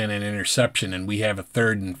touchdown, and an interception, and we have a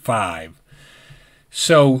 3rd and 5.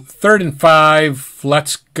 So 3rd and 5,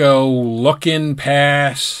 let's go look-in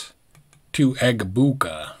pass to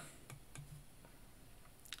Egbuka.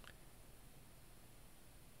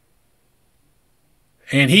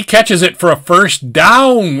 And he catches it for a first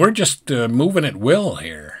down. We're just moving at will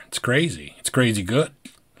here. It's crazy. It's crazy good.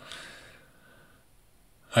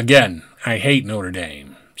 Again, I hate Notre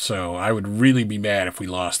Dame, so I would really be mad if we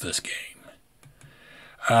lost this game.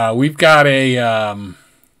 We've got a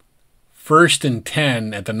 1st and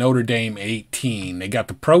 10 at the Notre Dame 18. They got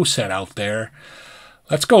the pro set out there.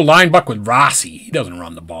 Let's go line buck with Rossi. He doesn't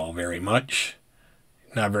run the ball very much.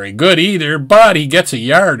 Not very good either, but he gets a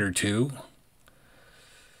yard or 2.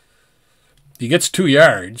 He gets 2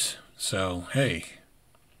 yards, so hey.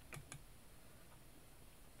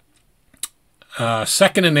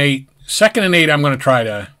 2nd and 8. 2nd and 8, I'm going to try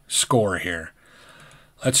to score here.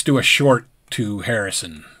 Let's do a short to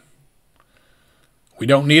Harrison. We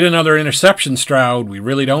don't need another interception, Stroud. We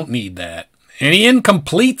really don't need that. And he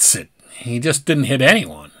incompletes it. He just didn't hit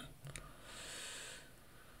anyone.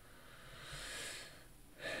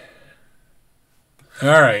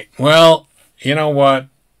 All right. Well, you know what?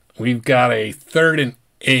 We've got a 3rd and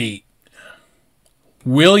 8.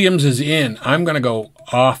 Williams is in. I'm going to go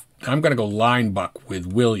off. I'm going to go line buck with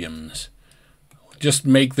Williams. Just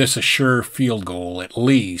make this a sure field goal at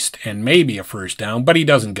least, and maybe a first down, but he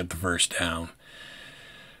doesn't get the first down.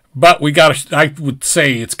 But we got to, I would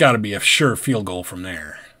say it's got to be a sure field goal from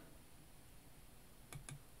there.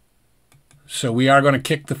 So we are going to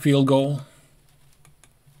kick the field goal.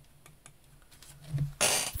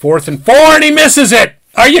 4th and 4, and he misses it.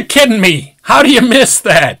 Are you kidding me? How do you miss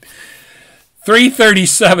that?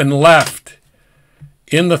 3:37 left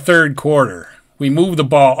in the third quarter. We moved the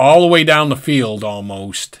ball all the way down the field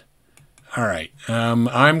almost. All right, I'm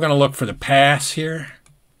going to look for the pass here.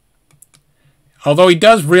 Although he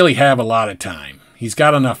does really have a lot of time. He's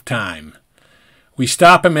got enough time. We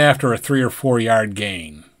stop him after a 3 or 4 yard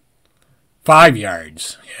gain. 5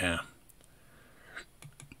 yards, yeah.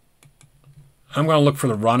 I'm going to look for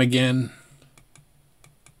the run again.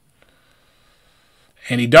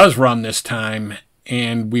 And he does run this time.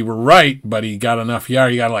 And we were right, but he got enough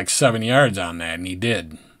yards. He got like 7 yards on that, and he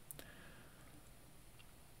did.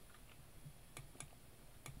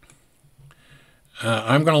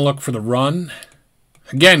 I'm going to look for the run.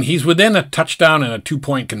 Again, he's within a touchdown and a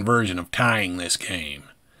 2-point conversion of tying this game.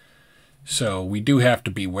 So we do have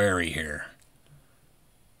to be wary here.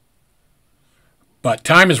 But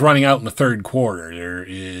time is running out in the third quarter. There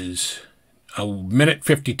is a minute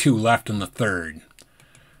 52 left in the third.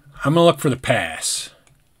 I'm going to look for the pass.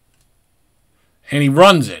 And he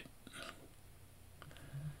runs it.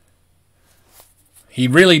 He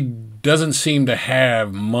really doesn't seem to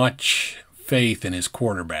have much faith in his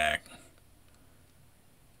quarterback.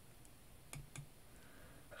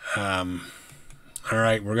 All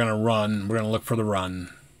right, we're going to run. We're going to look for the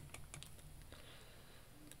run.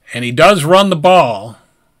 And he does run the ball.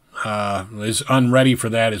 As unready for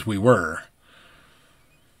that as we were.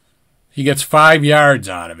 He gets 5 yards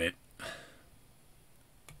out of it.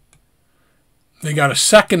 They got a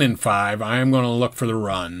 2nd and 5. I am going to look for the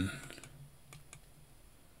run.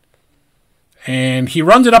 And he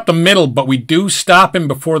runs it up the middle, but we do stop him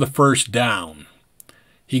before the first down.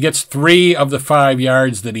 He gets 3 of the 5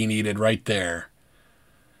 yards that he needed right there.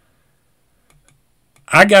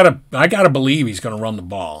 I gotta believe he's going to run the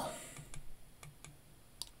ball.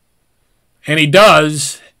 And he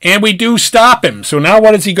does, and we do stop him. So now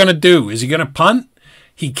what is he going to do? Is he going to punt?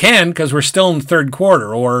 He can, because we're still in the third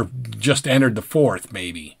quarter, or just entered the fourth,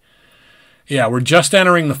 maybe. Yeah, we're just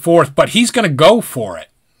entering the fourth, but he's going to go for it.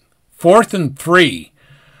 4th and 3.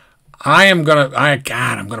 I'm going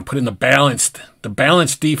to put in the balanced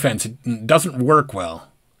defense. It doesn't work well,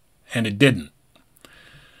 and it didn't.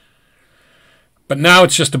 But now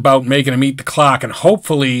it's just about making him eat the clock and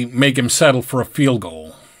hopefully make him settle for a field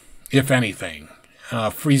goal, if anything.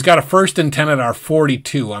 He's got a 1st and 10 at our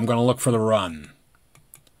 42. I'm going to look for the run.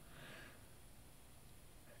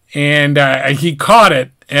 And he caught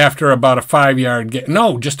it after about a 5-yard gain.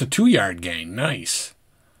 No, just a 2-yard gain. Nice.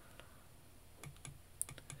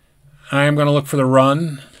 I am going to look for the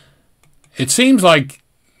run. It seems like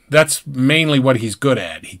that's mainly what he's good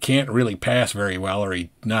at. He can't really pass very well, or he's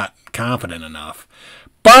not confident enough.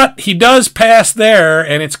 But he does pass there,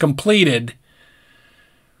 and it's completed.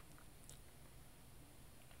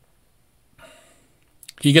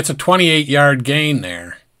 He gets a 28-yard gain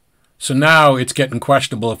there. So now it's getting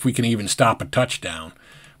questionable if we can even stop a touchdown.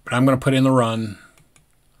 But I'm going to put in the run.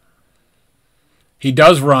 He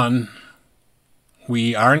does run.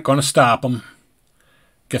 We aren't going to stop him.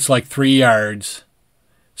 Gets like 3 yards.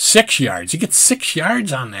 6 yards. He gets 6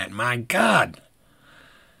 yards on that. My God.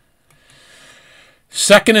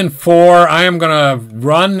 2nd and 4. I am going to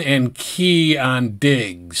run and key on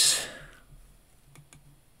Diggs.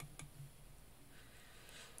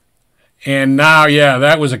 And now, yeah,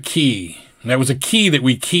 that was a key. That was a key that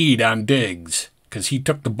we keyed on Diggs, because he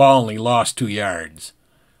took the ball and he lost 2 yards.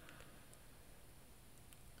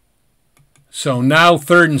 So now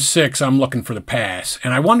 3rd and 6, I'm looking for the pass.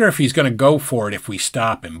 And I wonder if he's going to go for it if we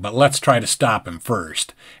stop him. But let's try to stop him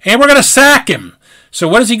first. And we're going to sack him. So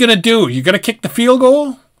what is he going to do? You going to kick the field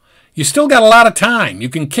goal? You still got a lot of time. You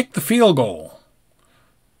can kick the field goal.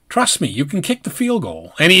 Trust me, you can kick the field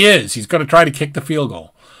goal. And he is. He's going to try to kick the field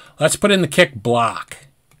goal. Let's put in the kick block.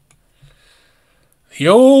 The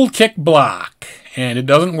old kick block. And it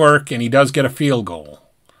doesn't work, and he does get a field goal.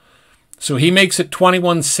 So he makes it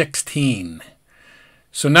 21-16.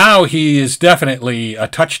 So now he is definitely a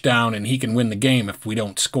touchdown, and he can win the game if we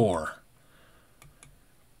don't score.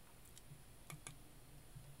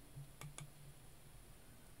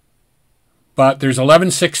 But there's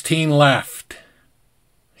 11-16 left.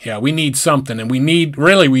 Yeah, we need something, and we need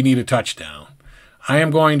a touchdown. I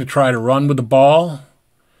am going to try to run with the ball.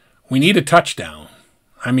 We need a touchdown.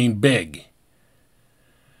 I mean big.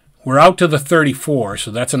 We're out to the 34,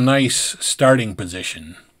 so that's a nice starting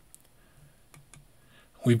position.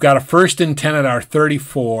 We've got a 1st and 10 at our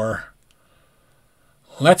 34.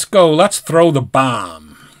 Let's go. Let's throw the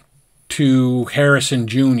bomb to Harrison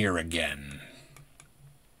Jr. again.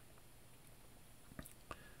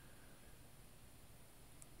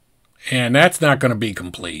 And that's not going to be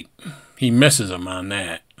complete. He misses him on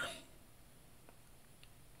that.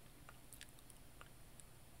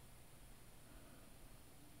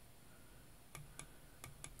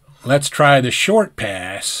 Let's try the short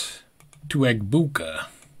pass to Egbuka.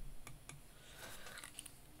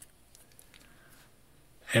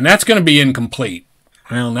 And that's going to be incomplete.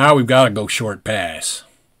 Well, now we've got to go short pass.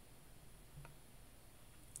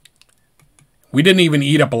 We didn't even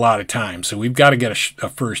eat up a lot of time, so we've got to get a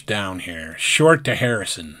first down here. Short to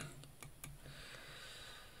Harrison.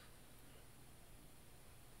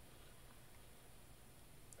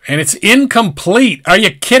 And it's incomplete. Are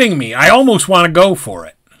you kidding me? I almost want to go for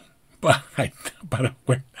it. But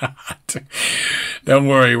we're not. Don't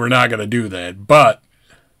worry, we're not going to do that. But,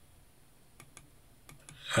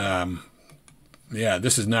 yeah,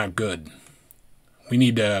 this is not good. We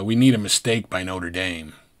need a mistake by Notre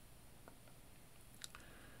Dame.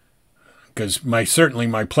 Because certainly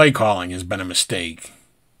my play calling has been a mistake.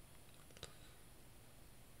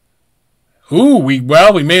 Ooh, we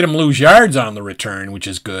made him lose yards on the return, which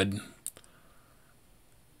is good.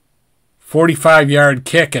 45-yard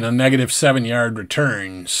kick and a -7-yard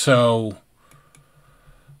return. So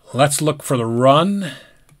let's look for the run.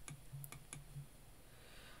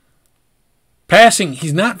 Passing,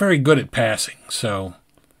 he's not very good at passing, so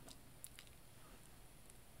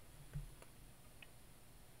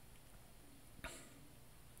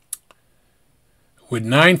with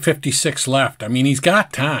 9:56 left, I mean, he's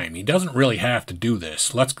got time. He doesn't really have to do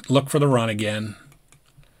this. Let's look for the run again.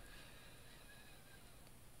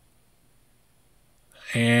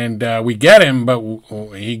 And we get him, but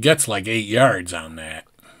he gets like 8 yards on that.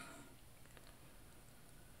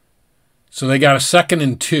 So they got a 2nd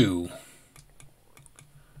and 2.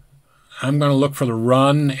 I'm going to look for the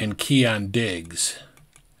run and key on Diggs.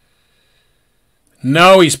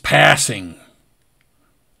 No, he's passing.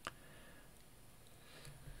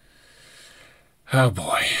 Oh,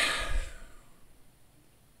 boy.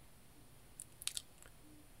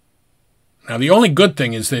 Now, the only good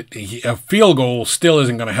thing is that a field goal still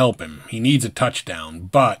isn't going to help him. He needs a touchdown.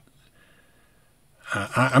 But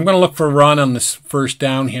I'm going to look for a run on this first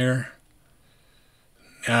down here.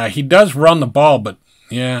 He does run the ball, but,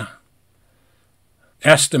 yeah.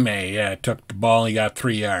 Estime, yeah, took the ball. He got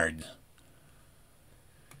 3 yards.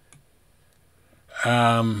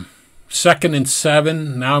 2nd and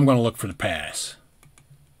 7. Now I'm going to look for the pass.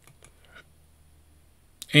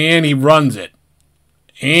 And he runs it.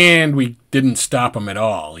 And we didn't stop him at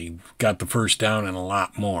all. He got the first down and a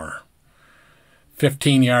lot more.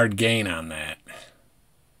 15-yard gain on that.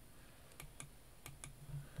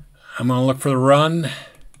 I'm going to look for the run.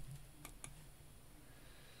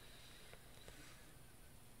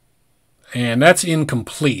 And that's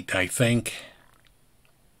incomplete, I think.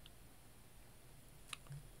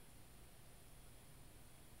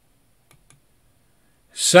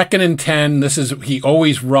 Second and 10. This is, he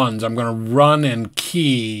always runs. I'm going to run and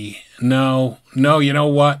key. No, you know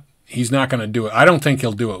what? He's not going to do it. I don't think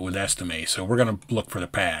he'll do it with Estime, so we're going to look for the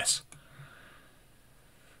pass.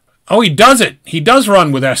 Oh, he does it. He does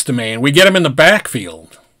run with Estime, and we get him in the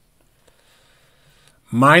backfield.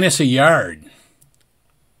 Minus a yard.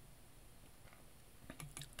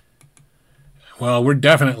 Well, we're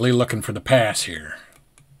definitely looking for the pass here.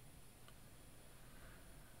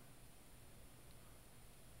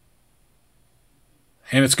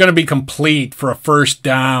 And it's going to be complete for a first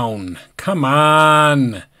down. Come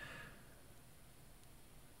on.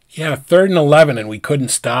 He had a 3rd and 11, and we couldn't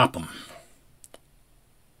stop him.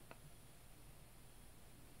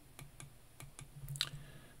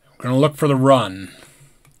 We're going to look for the run.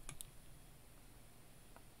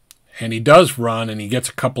 And he does run, and he gets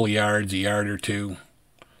a couple of yards, a yard or two.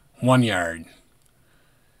 1 yard.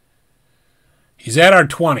 He's at our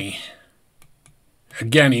 20.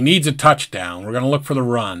 Again, he needs a touchdown. We're going to look for the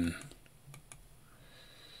run.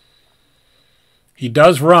 He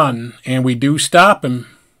does run, and we do stop him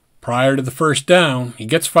prior to the first down. He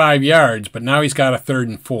gets 5 yards, but now he's got a 3rd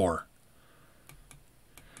and 4.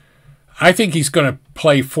 I think he's going to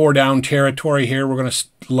play 4-down territory here. We're going to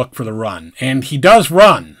look for the run. And he does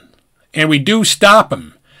run, and we do stop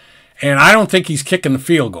him. And I don't think he's kicking the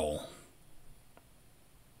field goal.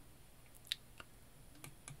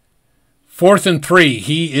 4th and 3,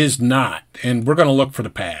 he is not. And we're going to look for the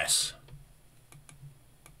pass.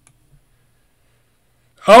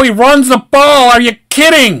 Oh, he runs the ball. Are you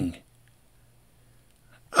kidding?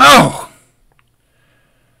 Oh.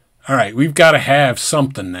 All right, we've got to have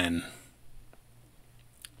something then.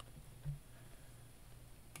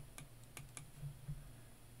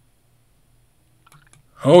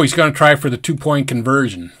 Oh, he's going to try for the 2-point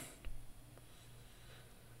conversion.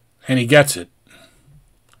 And he gets it.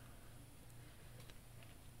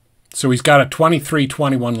 So he's got a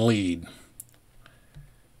 23-21 lead.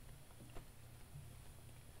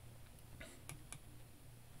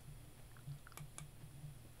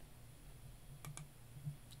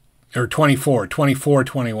 Or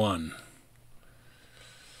 24-21.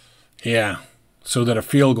 Yeah, so that a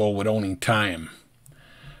field goal would only tie him.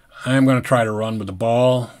 I'm going to try to run with the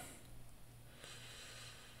ball.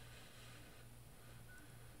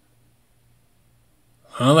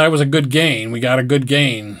 Well, that was a good gain. We got a good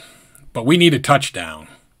gain, but we need a touchdown.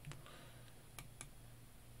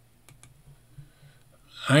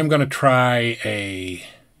 I'm going to try a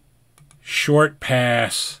short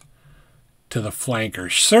pass to the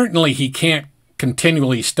flanker. Certainly he can't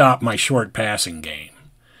continually stop my short passing game.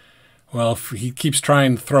 Well, if he keeps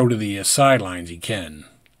trying to throw to the sidelines, he can.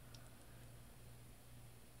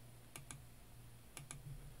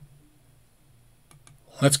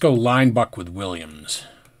 Let's go line buck with Williams.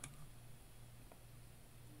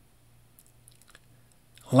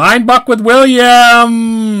 Line buck with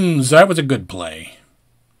Williams! That was a good play.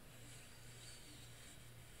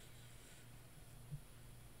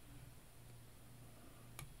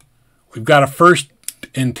 We've got a 1st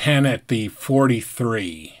and 10 at the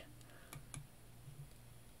 43.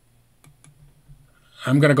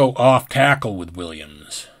 I'm going to go off tackle with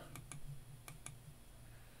Williams.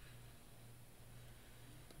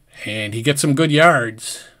 And he gets some good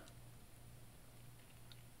yards.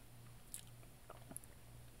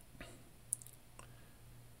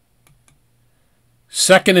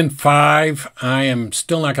 Second and 5. I am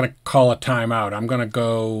still not going to call a timeout. I'm going to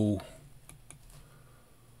go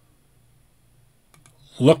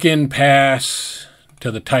look in pass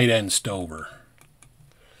to the tight end Stover.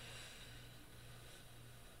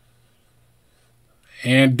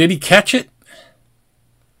 And did he catch it?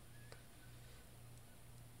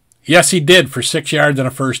 Yes, he did for 6 yards and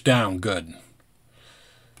a 1st down. Good.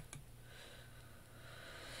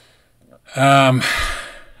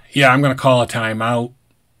 Yeah, I'm going to call a timeout.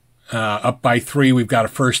 Up by 3, we've got a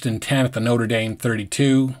 1st and 10 at the Notre Dame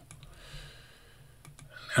 32.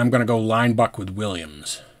 I'm going to go line buck with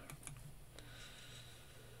Williams.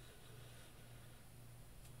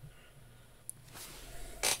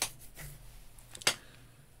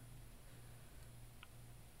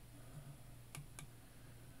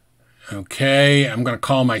 Okay, I'm going to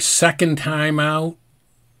call my second timeout.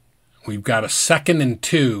 We've got a 2nd and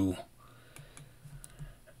 2.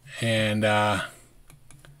 And I'm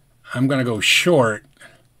going to go short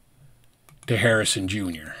to Harrison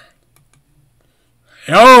Jr.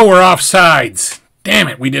 Oh, we're offsides. Damn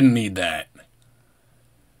it, we didn't need that.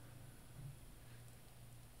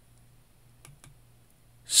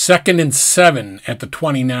 Second and 7 at the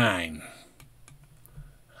 29.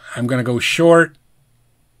 I'm going to go short.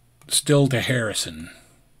 Still to Harrison.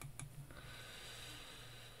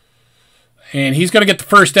 And he's going to get the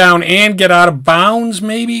 1st down and get out of bounds,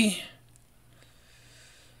 maybe?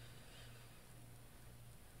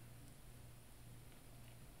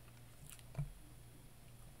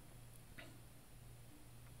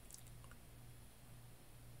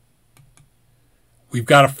 We've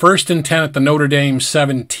got a 1st and 10 at the Notre Dame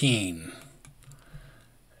 17.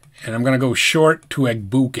 And I'm going to go short to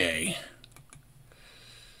Egbuke.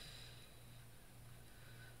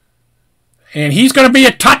 And he's going to be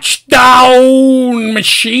a touchdown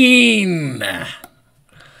machine.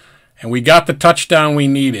 And we got the touchdown we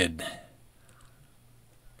needed.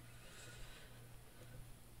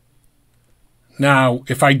 Now,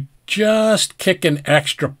 if I just kick an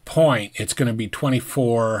extra point, it's going to be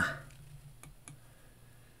 24.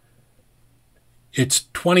 It's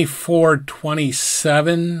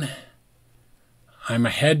 24-27. I'm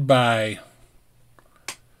ahead by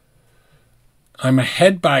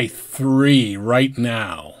 3 right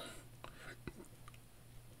now.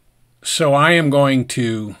 So I'm going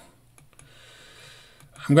to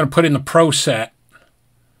put in the pro set,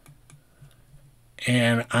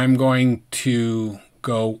 and I'm going to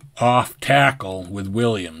go off tackle with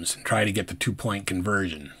Williams and try to get the 2-point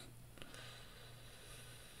conversion.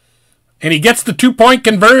 And he gets the 2-point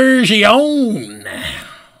conversion.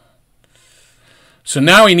 So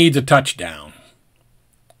now he needs a touchdown.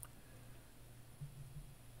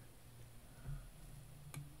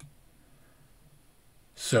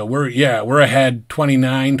 So we're ahead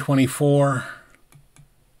 29-24.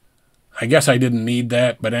 I guess I didn't need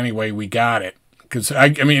that, but anyway, we got it. Because I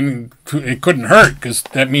mean, it couldn't hurt because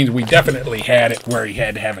that means we definitely had it where he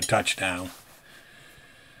had to have a touchdown.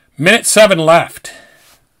 Minute 7 left.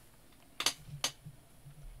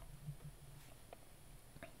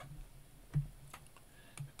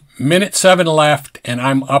 Minute 7 left, and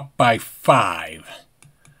I'm up by 5.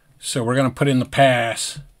 So we're going to put in the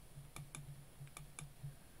pass.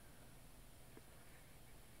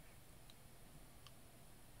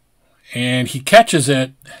 And he catches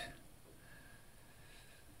it.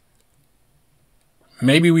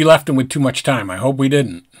 Maybe we left him with too much time. I hope we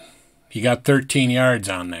didn't. He got 13 yards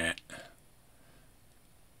on that.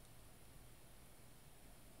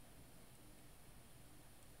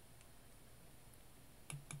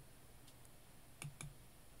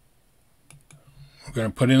 We're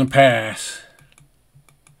going to put in a pass.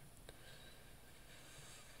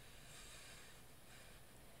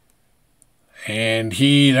 And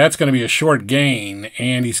that's going to be a short gain.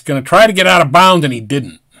 And he's going to try to get out of bounds, and he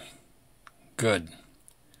didn't. Good.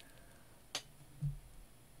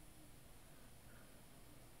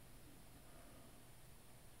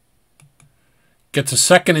 Gets a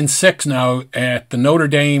 2nd and 6 now at the Notre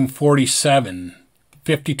Dame 47.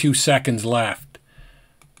 52 seconds left.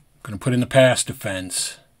 Going to put in the pass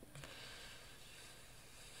defense.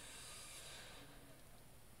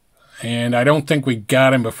 And I don't think we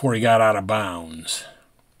got him before he got out of bounds.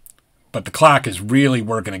 But the clock is really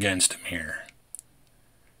working against him here.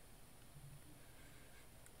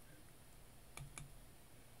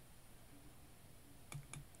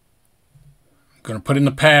 Going to put in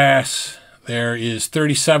the pass. There is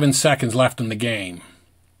 37 seconds left in the game.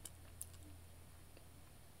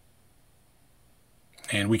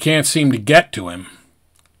 And we can't seem to get to him.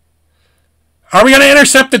 Are we going to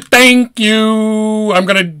intercept it? Thank you. I'm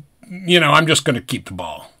just going to keep the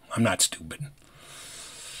ball. I'm not stupid.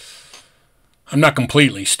 I'm not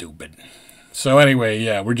completely stupid. So anyway,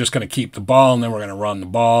 yeah, we're just going to keep the ball, and then we're going to run the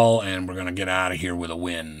ball, and we're going to get out of here with a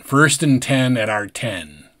win. 1st and 10 at our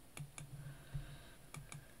 10.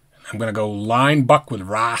 I'm going to go line buck with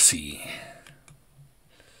Rossi.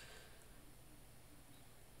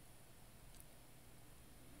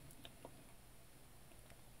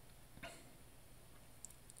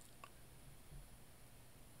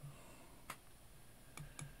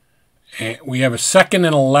 And we have a 2nd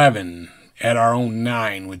and 11 at our own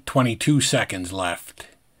 9 with 22 seconds left.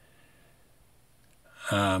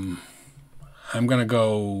 I'm going to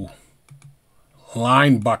go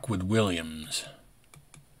line buck with Williams.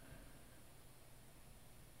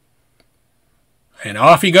 And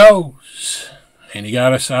off he goes. And he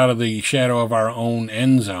got us out of the shadow of our own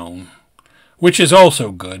end zone, which is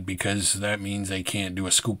also good because that means they can't do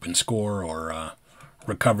a scoop and score or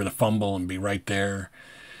recover the fumble and be right there.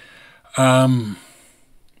 And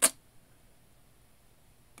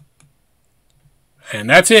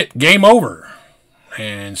that's it. Game over.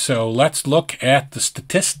 And so let's look at the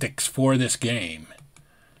statistics for this game.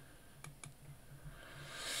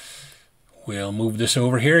 We'll move this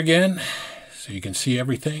over here again so you can see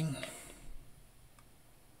everything.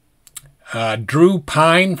 Drew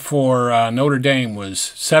Pine for Notre Dame was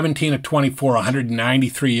 17 of 24,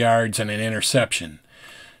 193 yards and an interception.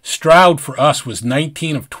 Stroud for us was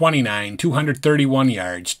 19 of 29, 231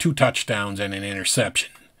 yards, 2 touchdowns and an interception.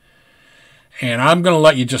 And I'm going to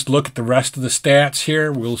let you just look at the rest of the stats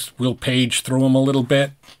here. We'll page through them a little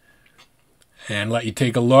bit and let you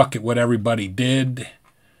take a look at what everybody did.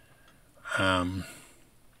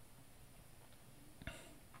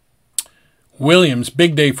 Williams,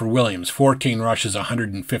 big day for Williams, 14 rushes,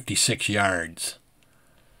 156 yards,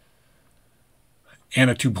 and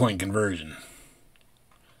a 2-point conversion.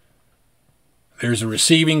 There's the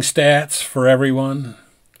receiving stats for everyone.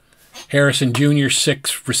 Harrison Jr.,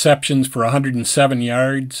 6 receptions for 107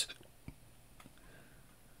 yards.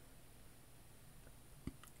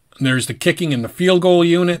 There's the kicking and the field goal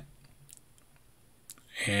unit.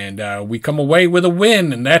 And we come away with a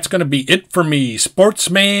win, and that's going to be it for me.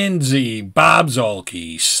 Sportsman Z, Bob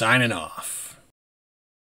Zolke, signing off.